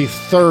for the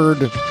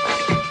third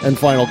and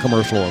final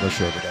commercial on the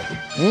show today.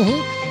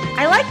 Mm-hmm.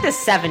 I like this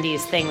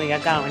 70s thing we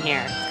got going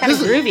here. It's kind of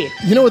groovy.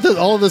 You know what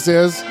all of this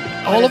is?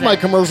 All of my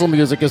commercial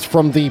music is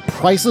from the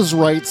Price is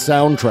Right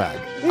soundtrack.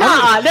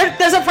 Nah,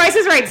 there's a Price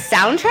is Right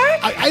soundtrack?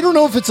 I don't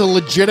know if it's a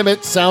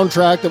legitimate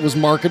soundtrack that was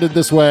marketed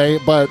this way,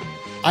 but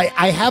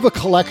I have a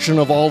collection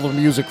of all the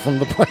music from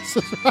the Price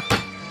is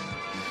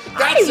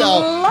Right.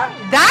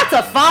 That's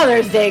a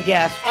Father's Day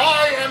gift.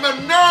 I am a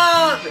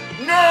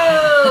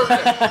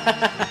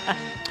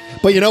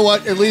nerd! But you know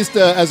what? At least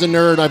as a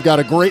nerd, I've got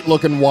a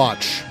great-looking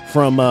watch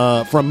from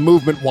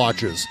Movement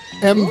watches.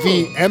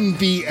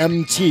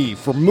 MVMT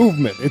for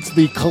Movement. It's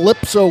the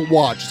Calypso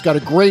watch. It's got a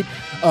great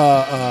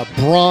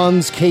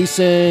bronze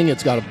casing.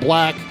 It's got a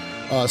black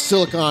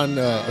silicone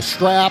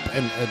strap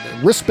and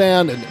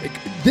wristband. And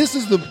this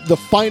is the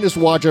finest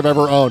watch I've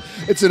ever owned.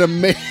 It's an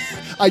amazing...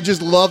 I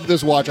just love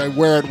this watch. I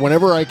wear it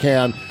whenever I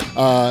can,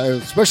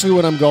 especially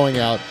when I'm going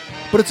out.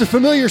 But it's a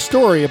familiar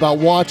story about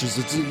watches.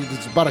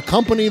 It's about a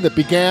company that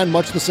began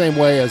much the same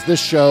way as this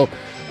show.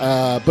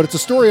 But it's a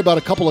story about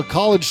a couple of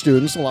college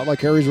students, a lot like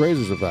Harry's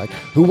Razors, in fact,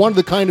 who wanted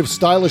the kind of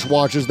stylish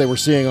watches they were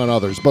seeing on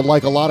others. But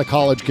like a lot of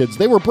college kids,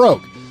 they were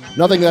broke.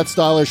 Nothing that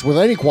stylish with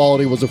any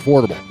quality was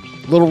affordable.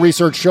 Little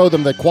research showed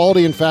them that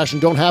quality and fashion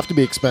don't have to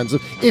be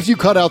expensive if you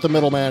cut out the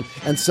middleman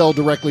and sell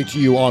directly to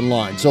you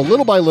online. So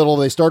little by little,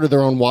 they started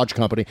their own watch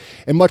company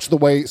in much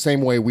the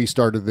same way we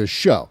started this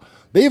show.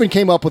 They even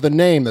came up with a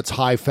name that's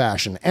high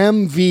fashion,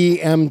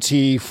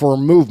 MVMT for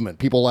Movement.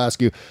 People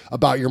ask you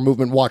about your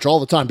Movement watch all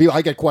the time.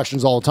 I get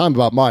questions all the time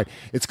about mine.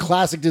 It's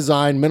classic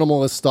design,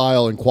 minimalist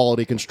style, and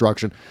quality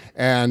construction.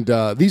 And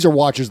these are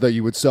watches that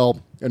you would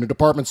sell in a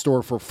department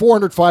store for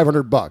 $400,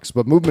 $500,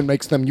 but Movement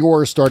makes them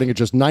yours starting at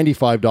just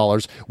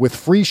 $95 with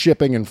free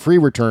shipping and free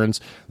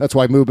returns. That's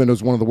why Movement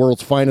is one of the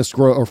world's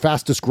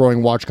fastest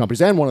growing watch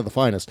companies and one of the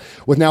finest,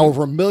 with now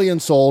over 1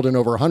 million sold in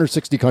over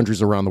 160 countries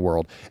around the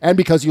world. And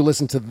because you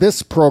listen to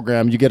this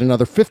program, you get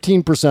another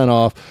 15%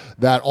 off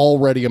that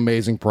already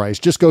amazing price.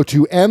 Just go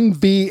to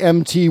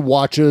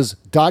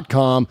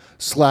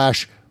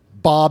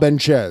mvmtwatches.com/Bob and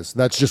Ches.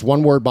 That's just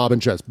one word, Bob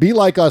and Ches. Be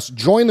like us.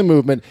 Join the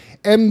movement.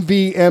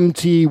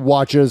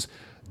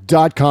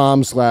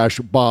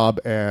 mvmtwatches.com/Bob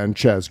and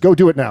Ches. Go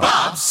do it now.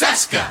 Bob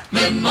Cesca,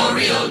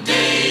 Memorial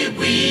Day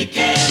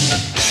weekend.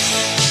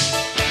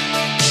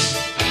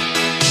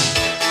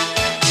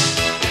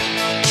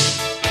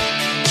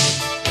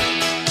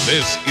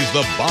 This is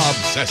the Bob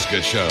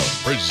Cesca Show,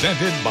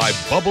 presented by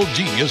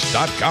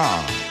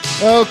BubbleGenius.com.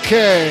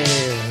 Okay,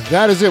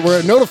 that is it.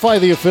 We're notify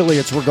the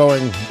affiliates we're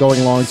going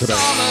long today.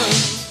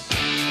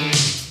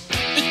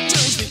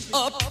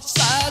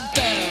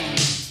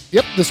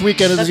 Yep, this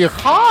weekend is the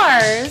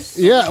cars.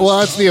 Yeah, well,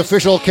 that's the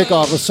official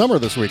kickoff of summer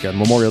this weekend,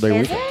 Memorial Day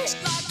weekend.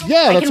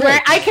 Yeah, that's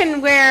right. I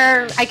can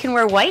wear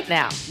white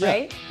now,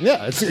 right?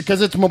 Yeah, it's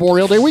because it's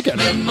Memorial Day weekend.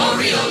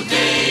 Memorial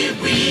Day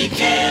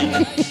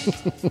weekend.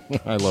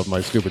 I love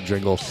my stupid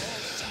jingles.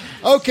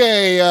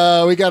 Okay,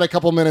 we got a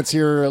couple minutes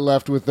here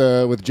left with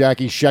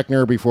Jacki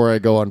Schechner before I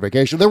go on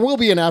vacation. There will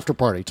be an after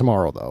party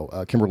tomorrow,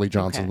 though. Kimberly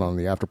Johnson's on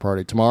the after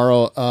party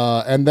tomorrow,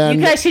 and then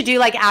you guys should do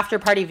like after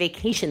party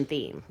vacation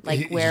theme,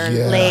 like wear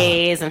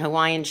leis and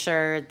Hawaiian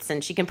shirts,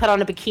 and she can put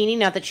on a bikini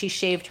now that she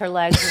shaved her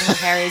legs with her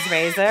Harry's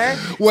razor.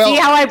 Well, see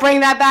how I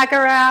bring that back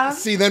around?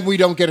 See, then we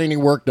don't get any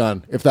work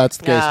done if that's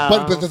the case.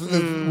 But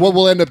what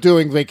we'll end up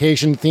doing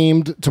vacation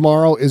themed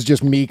tomorrow is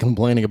just me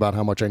complaining about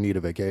how much I need a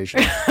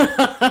vacation.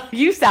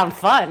 You sound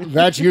fun.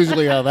 That's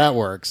usually how that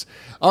works.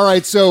 All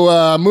right,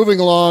 so moving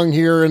along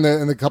here in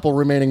the couple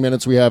remaining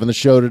minutes we have in the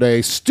show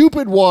today,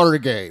 stupid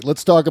Watergate.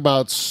 Let's talk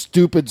about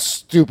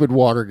stupid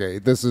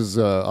Watergate. This is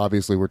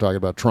obviously we're talking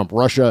about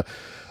Trump-Russia.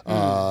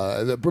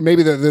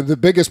 Maybe the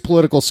biggest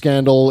political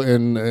scandal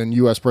in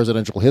U.S.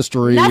 presidential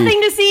history. Nothing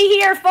to see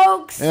here,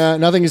 folks.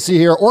 Nothing to see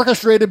here.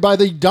 Orchestrated by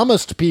the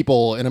dumbest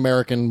people in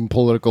American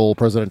political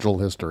presidential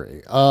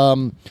history.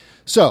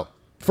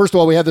 First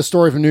of all, we have this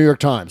story from New York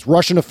Times.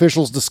 Russian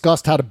officials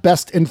discussed how to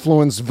best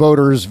influence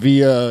voters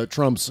via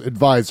Trump's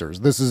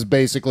advisors. This is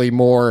basically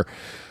more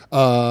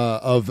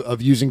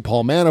of using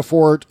Paul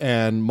Manafort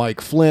and Mike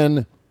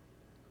Flynn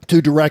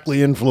to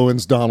directly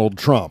influence Donald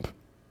Trump.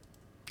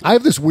 I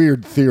have this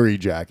weird theory,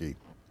 Jackie,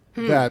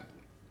 that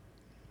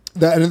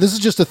and this is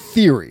just a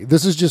theory.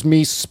 This is just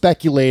me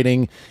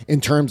speculating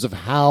in terms of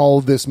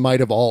how this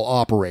might have all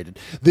operated.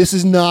 This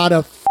is not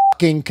a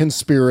fucking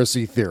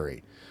conspiracy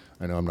theory.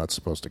 I know I'm not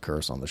supposed to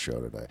curse on the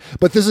show today,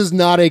 but this is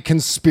not a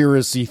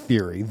conspiracy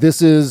theory.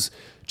 This is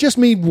just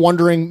me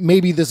wondering,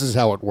 maybe this is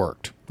how it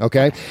worked,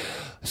 okay?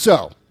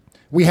 So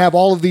we have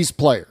all of these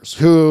players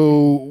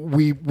who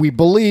we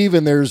believe,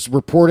 and there's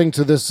reporting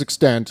to this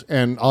extent,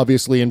 and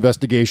obviously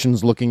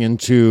investigations looking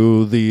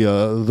into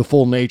the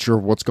full nature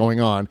of what's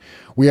going on.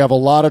 We have a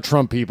lot of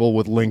Trump people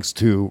with links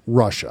to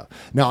Russia.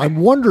 Now, I'm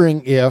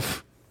wondering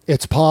if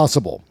it's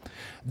possible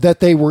that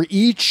they were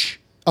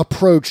each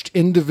approached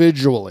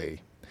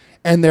individually,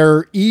 and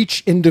they're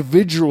each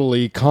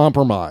individually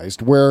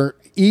compromised, where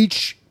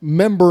each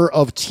member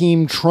of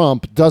Team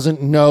Trump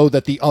doesn't know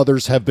that the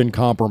others have been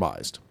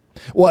compromised.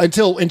 Well,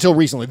 until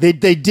recently.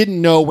 They didn't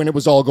know when it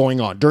was all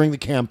going on, during the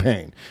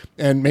campaign,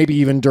 and maybe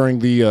even during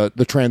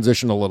the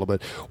transition a little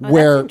bit. That's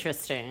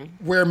interesting.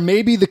 Where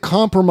maybe the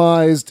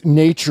compromised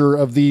nature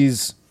of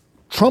these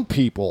Trump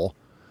people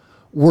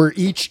were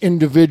each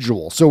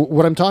individual. So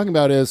what I'm talking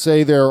about is,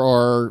 say there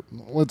are,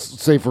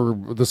 let's say for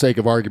the sake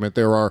of argument,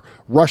 there are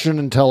Russian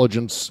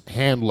intelligence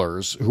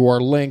handlers who are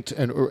linked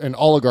and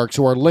oligarchs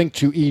who are linked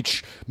to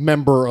each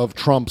member of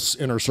Trump's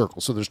inner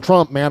circle. So there's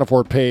Trump,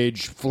 Manafort,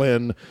 Page,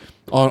 Flynn,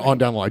 on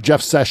down the line.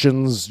 Jeff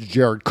Sessions,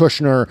 Jared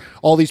Kushner,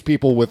 all these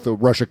people with the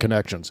Russia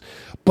connections.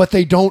 But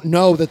they don't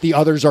know that the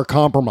others are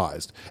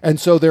compromised. And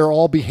so they're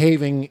all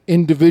behaving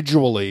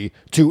individually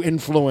to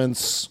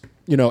influence,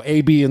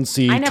 A, B, and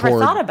C. I never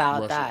thought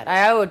about that.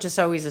 I would just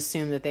always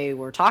assume that they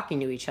were talking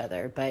to each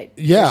other. But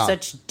there's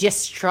such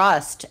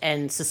distrust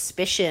and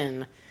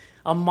suspicion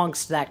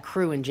amongst that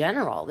crew in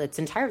general, that's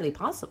entirely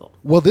possible.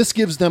 Well, this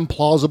gives them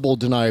plausible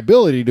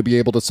deniability to be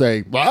able to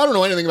say, well, I don't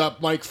know anything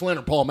about Mike Flynn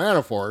or Paul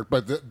Manafort,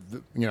 but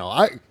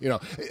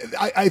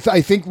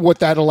I think what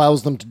that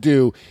allows them to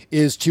do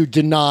is to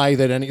deny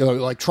that any,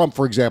 like Trump,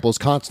 for example, is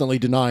constantly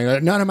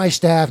denying none of my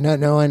staff,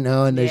 no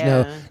one,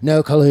 there's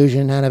no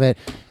collusion, none of it.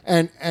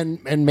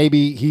 And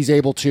maybe he's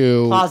able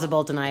to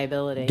plausible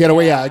deniability get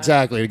away. Yeah,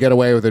 exactly, to get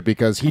away with it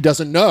because he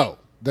doesn't know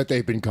that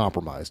they've been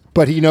compromised.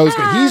 But he knows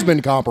that he's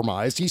been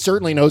compromised. He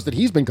certainly knows that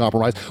he's been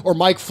compromised. Or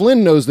Mike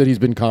Flynn knows that he's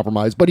been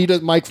compromised, but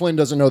Mike Flynn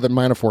doesn't know that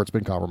Manafort's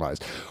been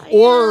compromised.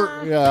 Or,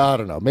 I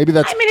don't know. Maybe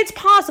that's... I mean, it's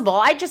possible.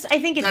 I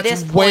think at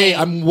this point...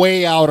 I'm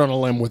way out on a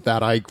limb with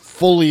that. I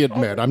fully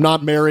admit. I'm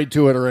not married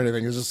to it or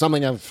anything. This is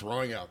something I'm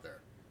throwing out there.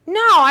 No,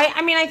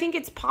 I think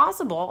it's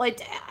possible.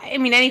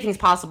 Anything's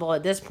possible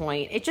at this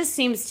point. It just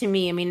seems to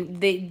me,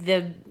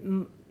 the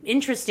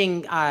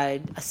interesting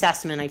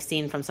assessment I've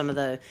seen from some of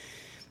the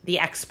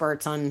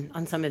experts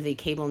on some of the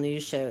cable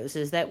news shows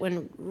is that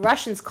when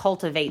Russians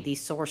cultivate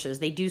these sources,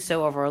 they do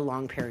so over a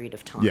long period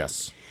of time.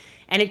 Yes.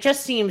 And it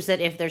just seems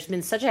that if there's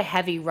been such a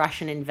heavy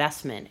Russian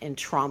investment in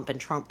Trump and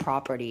Trump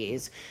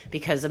properties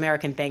because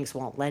American banks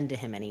won't lend to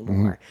him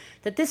anymore,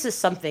 that this is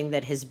something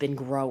that has been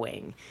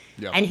growing.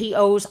 Yeah. And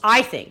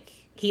I think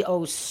he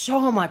owes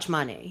so much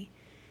money.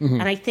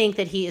 And I think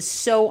that he is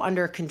so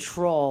under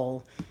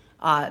control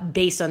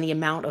based on the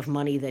amount of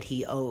money that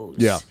he owes.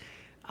 Yeah.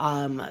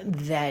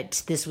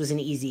 That this was an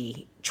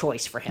easy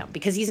choice for him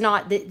because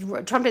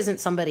Trump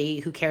isn't somebody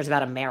who cares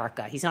about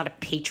America. He's not a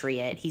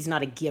patriot. He's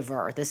not a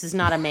giver. This is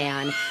not a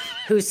man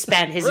who's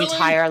spent his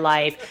entire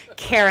life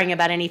caring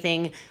about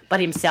anything but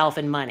himself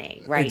and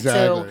money, right?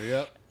 Exactly.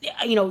 So,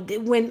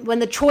 when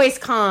the choice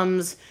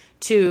comes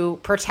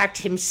to protect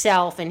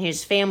himself and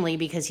his family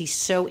because he's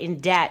so in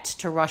debt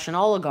to Russian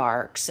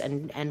oligarchs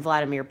and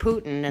Vladimir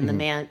Putin and the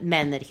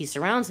men that he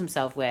surrounds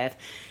himself with,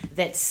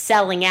 that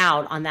selling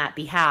out on that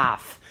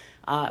behalf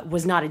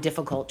was not a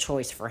difficult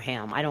choice for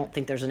him. I don't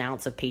think there's an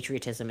ounce of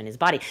patriotism in his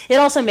body. It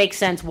also makes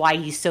sense why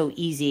he's so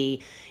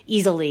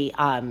easily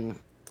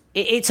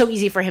it's so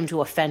easy for him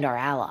to offend our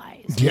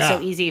allies. Yeah. It's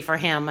so easy for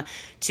him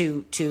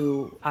to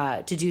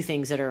do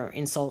things that are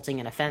insulting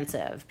and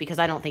offensive because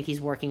I don't think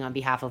he's working on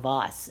behalf of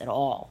us at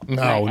all.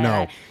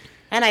 No.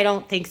 And I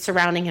don't think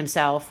surrounding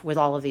himself with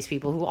all of these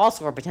people who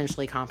also are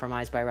potentially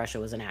compromised by Russia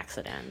was an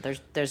accident.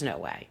 There's no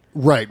way.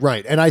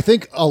 Right. And I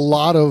think a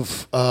lot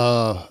of,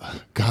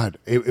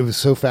 it was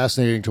so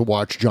fascinating to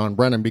watch John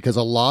Brennan because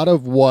a lot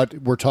of what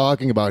we're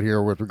talking about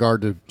here with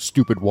regard to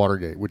stupid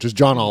Watergate, which is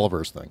John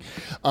Oliver's thing,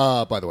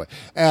 by the way,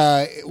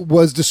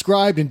 was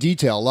described in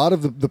detail. A lot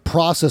of the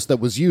process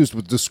that was used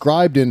was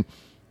described in,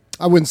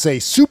 I wouldn't say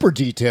super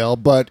detail,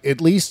 but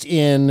at least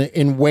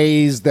in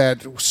ways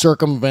that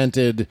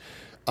circumvented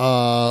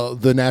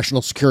the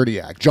National Security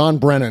Act. John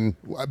Brennan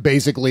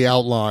basically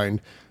outlined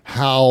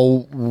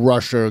how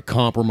Russia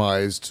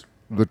compromised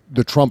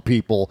the Trump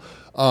people,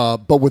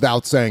 but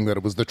without saying that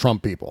it was the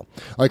Trump people.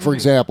 Like, for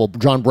example,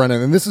 John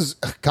Brennan, and this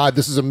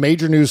is a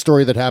major news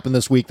story that happened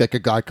this week that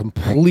got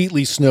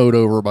completely snowed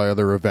over by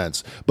other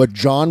events. But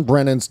John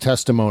Brennan's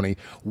testimony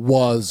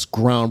was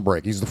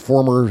groundbreaking. He's the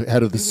former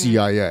head of the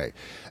CIA.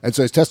 And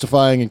so he's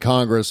testifying in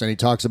Congress, and he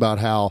talks about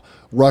how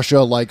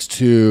Russia likes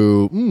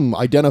to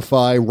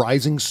identify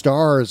rising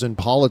stars in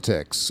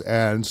politics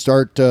and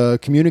start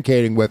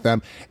communicating with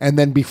them. And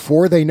then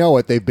before they know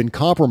it, they've been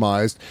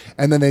compromised.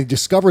 And then they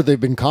discover they've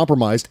been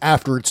compromised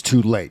after it's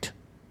too late.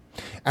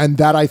 And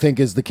that, I think,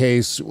 is the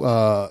case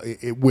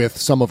with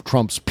some of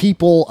Trump's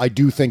people. I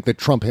do think that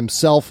Trump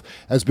himself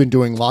has been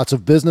doing lots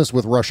of business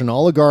with Russian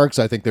oligarchs.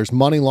 I think there's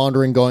money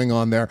laundering going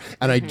on there.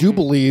 And I do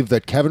believe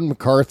that Kevin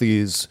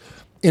McCarthy's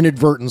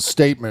inadvertent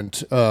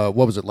statement, what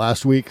was it,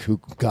 last week? Who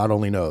God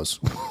only knows.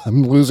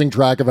 I'm losing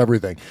track of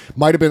everything.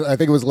 Might have been, I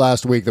think it was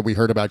last week that we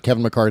heard about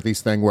Kevin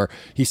McCarthy's thing where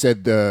he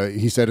said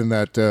in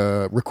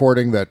that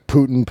recording that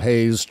Putin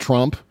pays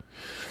Trump.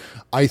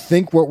 I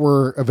think what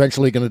we're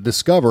eventually going to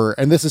discover,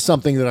 and this is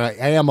something that I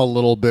am a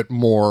little bit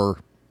more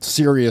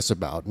serious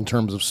about in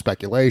terms of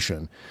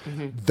speculation,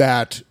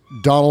 that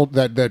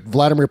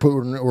Vladimir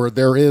Putin, or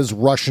there is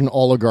Russian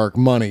oligarch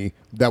money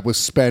that was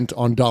spent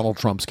on Donald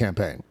Trump's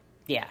campaign.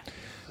 Yeah.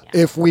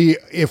 If we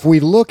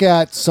look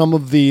at some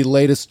of the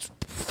latest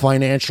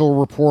financial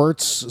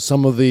reports,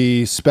 some of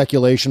the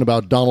speculation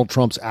about Donald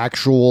Trump's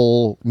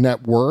actual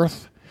net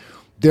worth,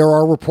 There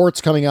are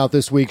reports coming out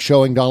this week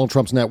showing Donald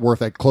Trump's net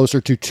worth at closer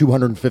to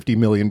 $250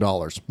 million,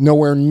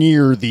 nowhere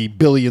near the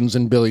billions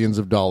and billions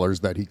of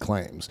dollars that he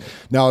claims.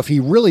 Now, if he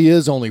really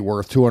is only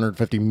worth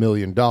 $250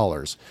 million,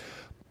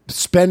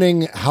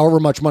 spending however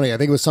much money, I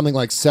think it was something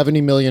like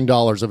 $70 million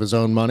of his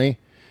own money,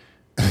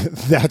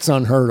 that's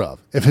unheard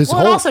of. If his it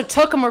also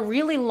took him a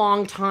really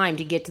long time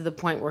to get to the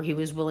point where he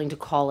was willing to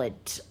call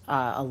it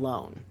a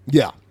loan.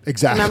 Yeah,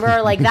 exactly.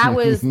 Remember, like that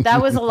was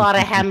a lot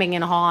of hemming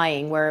and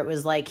hawing, where it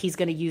was like he's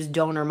going to use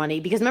donor money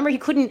because remember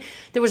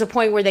there was a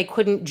point where they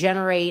couldn't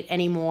generate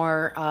any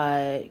more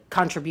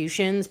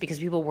contributions because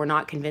people were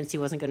not convinced he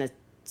wasn't going to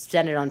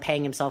spend it on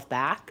paying himself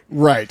back.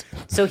 Right.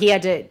 So he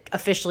had to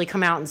officially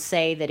come out and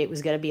say that it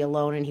was going to be a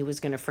loan and he was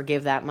going to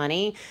forgive that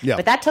money. Yeah.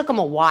 But that took him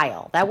a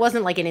while. That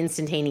wasn't like an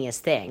instantaneous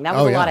thing. That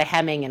was a lot of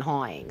hemming and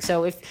hawing.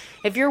 So if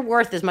you're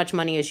worth as much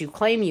money as you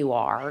claim you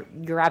are,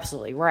 you're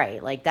absolutely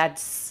right. Like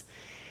that's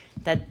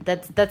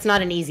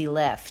not an easy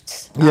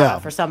lift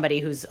for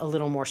somebody who's a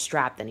little more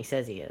strapped than he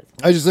says he is.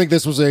 I just think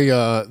this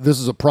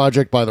is a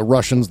project by the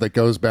Russians that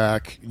goes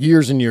back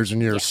years and years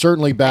and years. Yeah,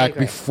 certainly back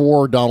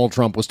before Donald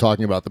Trump was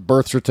talking about the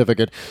birth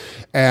certificate,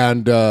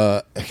 and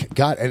and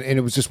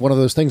it was just one of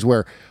those things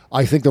where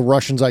I think the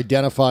Russians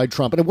identified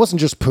Trump, and it wasn't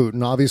just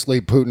Putin.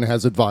 Obviously, Putin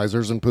has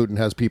advisors, and Putin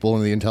has people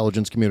in the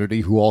intelligence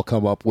community who all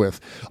come up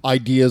with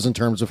ideas in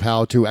terms of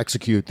how to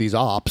execute these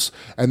ops.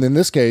 And in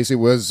this case, it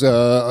was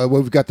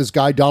we've got this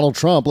guy Donald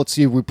Trump. Let's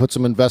see if we put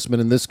some investment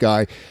in this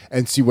guy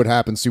and see what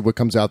happens, see what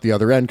comes out the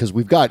other end. Because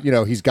we've got,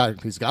 he's got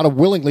to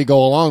willingly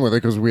go along with it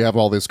because we have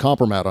all this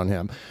kompromat on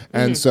him,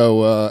 and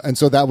so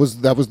that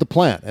was the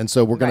plan. And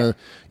so we're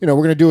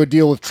gonna do a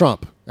deal with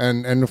Trump.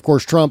 And of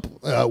course,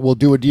 Trump will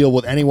do a deal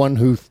with anyone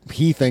who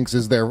he thinks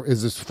is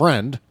his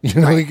friend,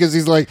 because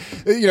he's like,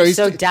 he's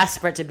so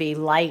desperate to be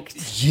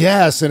liked.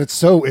 Yes, and it's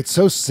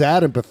so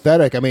sad and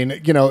pathetic. I mean,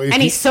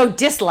 and he's so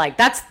disliked.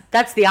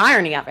 That's the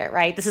irony of it,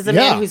 right? This is a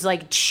man who's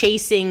like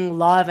chasing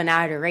love and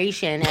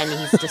adoration, and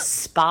he's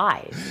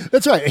despised.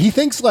 That's right. He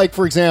thinks, like,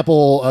 for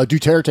example,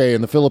 Duterte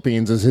in the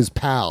Philippines is his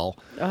pal.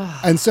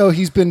 And so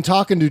he's been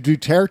talking to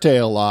Duterte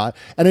a lot.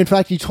 And in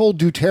fact, he told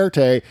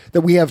Duterte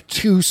that we have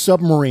 2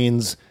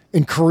 submarines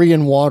in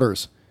Korean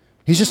waters.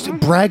 He's just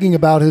bragging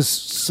about his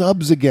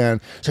subs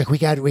again. It's like, we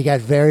got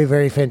very,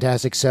 very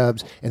fantastic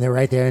subs, and they're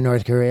right there in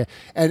North Korea.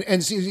 And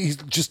he's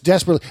just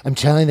desperately, I'm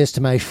telling this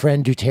to my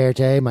friend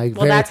Duterte.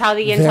 That's how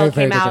the intel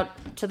came out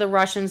to the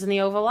Russians in the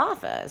Oval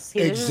Office.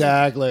 He was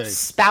exactly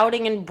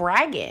spouting and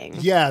bragging.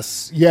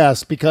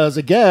 Yes, because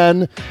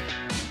again,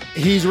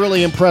 he's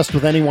really impressed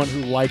with anyone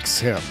who likes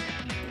him.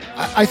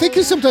 I think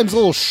he's sometimes a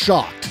little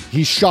shocked.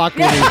 He's shocked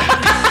when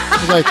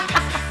he's like,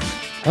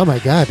 oh my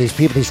God,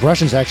 these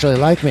Russians actually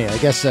like me. I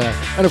guess,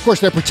 and of course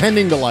they're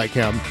pretending to like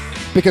him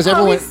because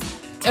everyone. He's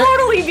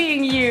totally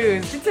being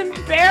used. It's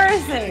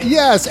embarrassing.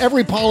 Yes,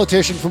 every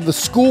politician from the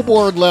school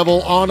board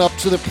level on up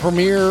to the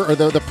premier or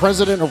the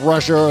president of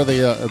Russia or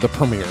the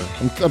premier.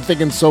 I'm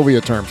thinking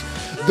Soviet terms.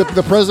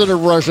 The president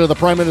of Russia, the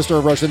prime minister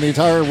of Russia, and the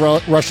entire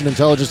Russian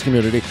intelligence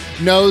community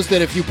knows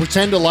that if you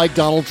pretend to like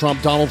Donald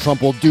Trump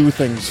will do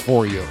things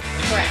for you.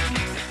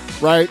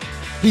 Correct. Right?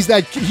 He's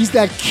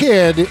that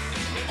kid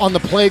on the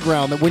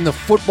playground that when the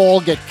football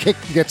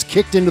gets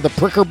kicked into the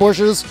pricker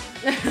bushes,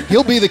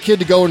 he'll be the kid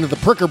to go into the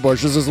pricker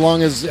bushes as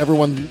long as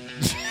everyone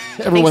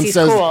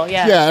says cool,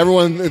 yeah,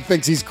 everyone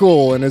thinks he's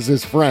cool and is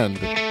his friend.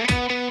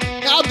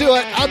 I'll do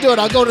it.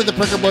 I'll go to the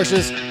pricker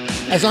bushes.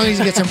 As long as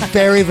you get some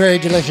very, very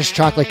delicious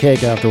chocolate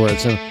cake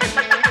afterwards. So,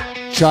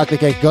 chocolate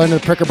cake. Go into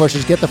the pricker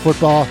bushes, get the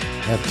football,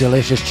 have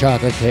delicious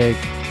chocolate cake.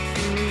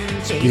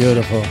 It's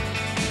beautiful.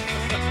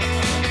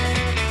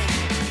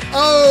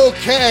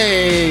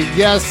 Okay.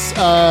 Yes,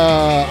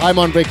 I'm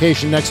on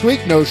vacation next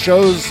week. No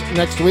shows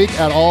next week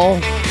at all.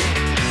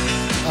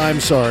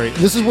 I'm sorry.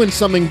 This is when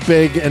something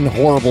big and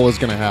horrible is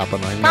going to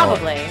happen. I know.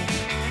 Probably.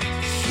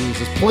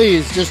 Jesus,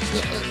 please, just...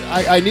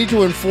 I need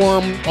to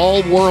inform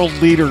all world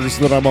leaders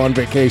that I'm on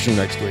vacation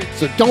next week.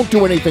 So don't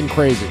do anything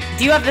crazy.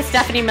 Do you have the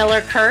Stephanie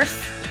Miller curse?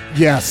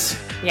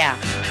 Yes. Yeah.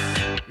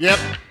 Yep.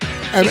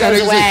 She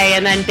goes away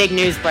and then big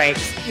news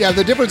breaks. Yeah,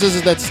 the difference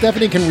is that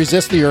Stephanie can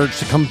resist the urge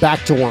to come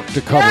back to work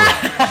to cover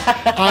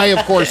it. I,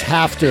 of course,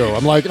 have to.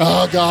 I'm like,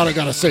 oh, God, I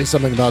got to say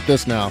something about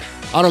this now.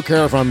 I don't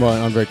care if I'm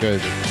on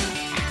vacation.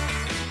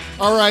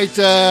 All right,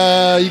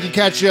 you can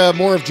catch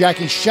more of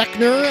Jacki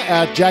Schechner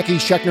at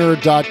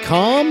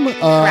JackiSchechner.com.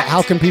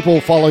 How can people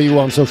follow you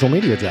on social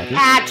media, Jacki?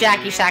 At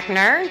Jacki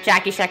Schechner,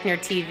 Jacki Schechner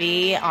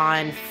TV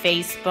on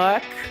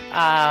Facebook.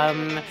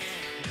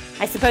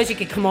 I suppose you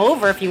could come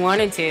over if you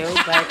wanted to,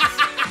 but...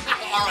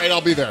 All right,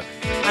 I'll be there.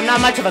 I'm not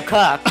much of a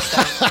cook,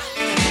 so...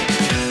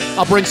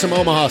 I'll bring some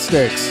Omaha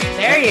steaks.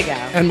 There you go.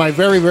 And my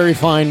very, very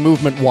fine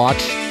movement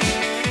watch.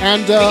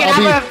 And we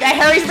can have a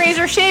Harry's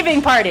Razor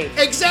shaving party.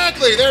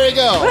 Exactly. There you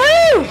go.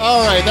 Woo!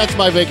 All right. That's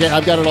my vacation.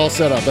 I've got it all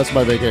set up. That's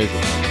my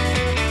vacation.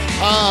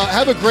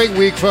 Have a great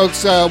week,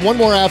 folks. One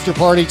more after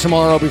party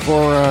tomorrow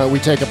before we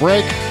take a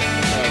break.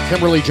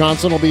 Kimberly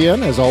Johnson will be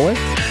in, as always.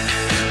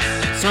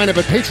 Sign up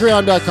at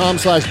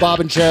patreon.com/Bob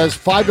and Chez.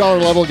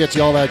 $5 level gets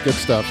you all that good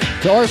stuff.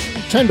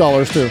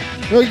 $10 too.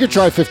 Well, you could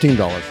try $15.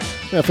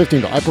 Yeah,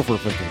 $15. I prefer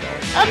 $15.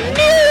 $1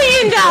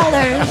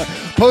 million.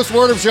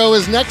 Post-mortem show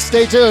is next.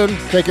 Stay tuned.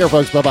 Take care,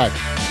 folks.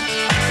 Bye-bye.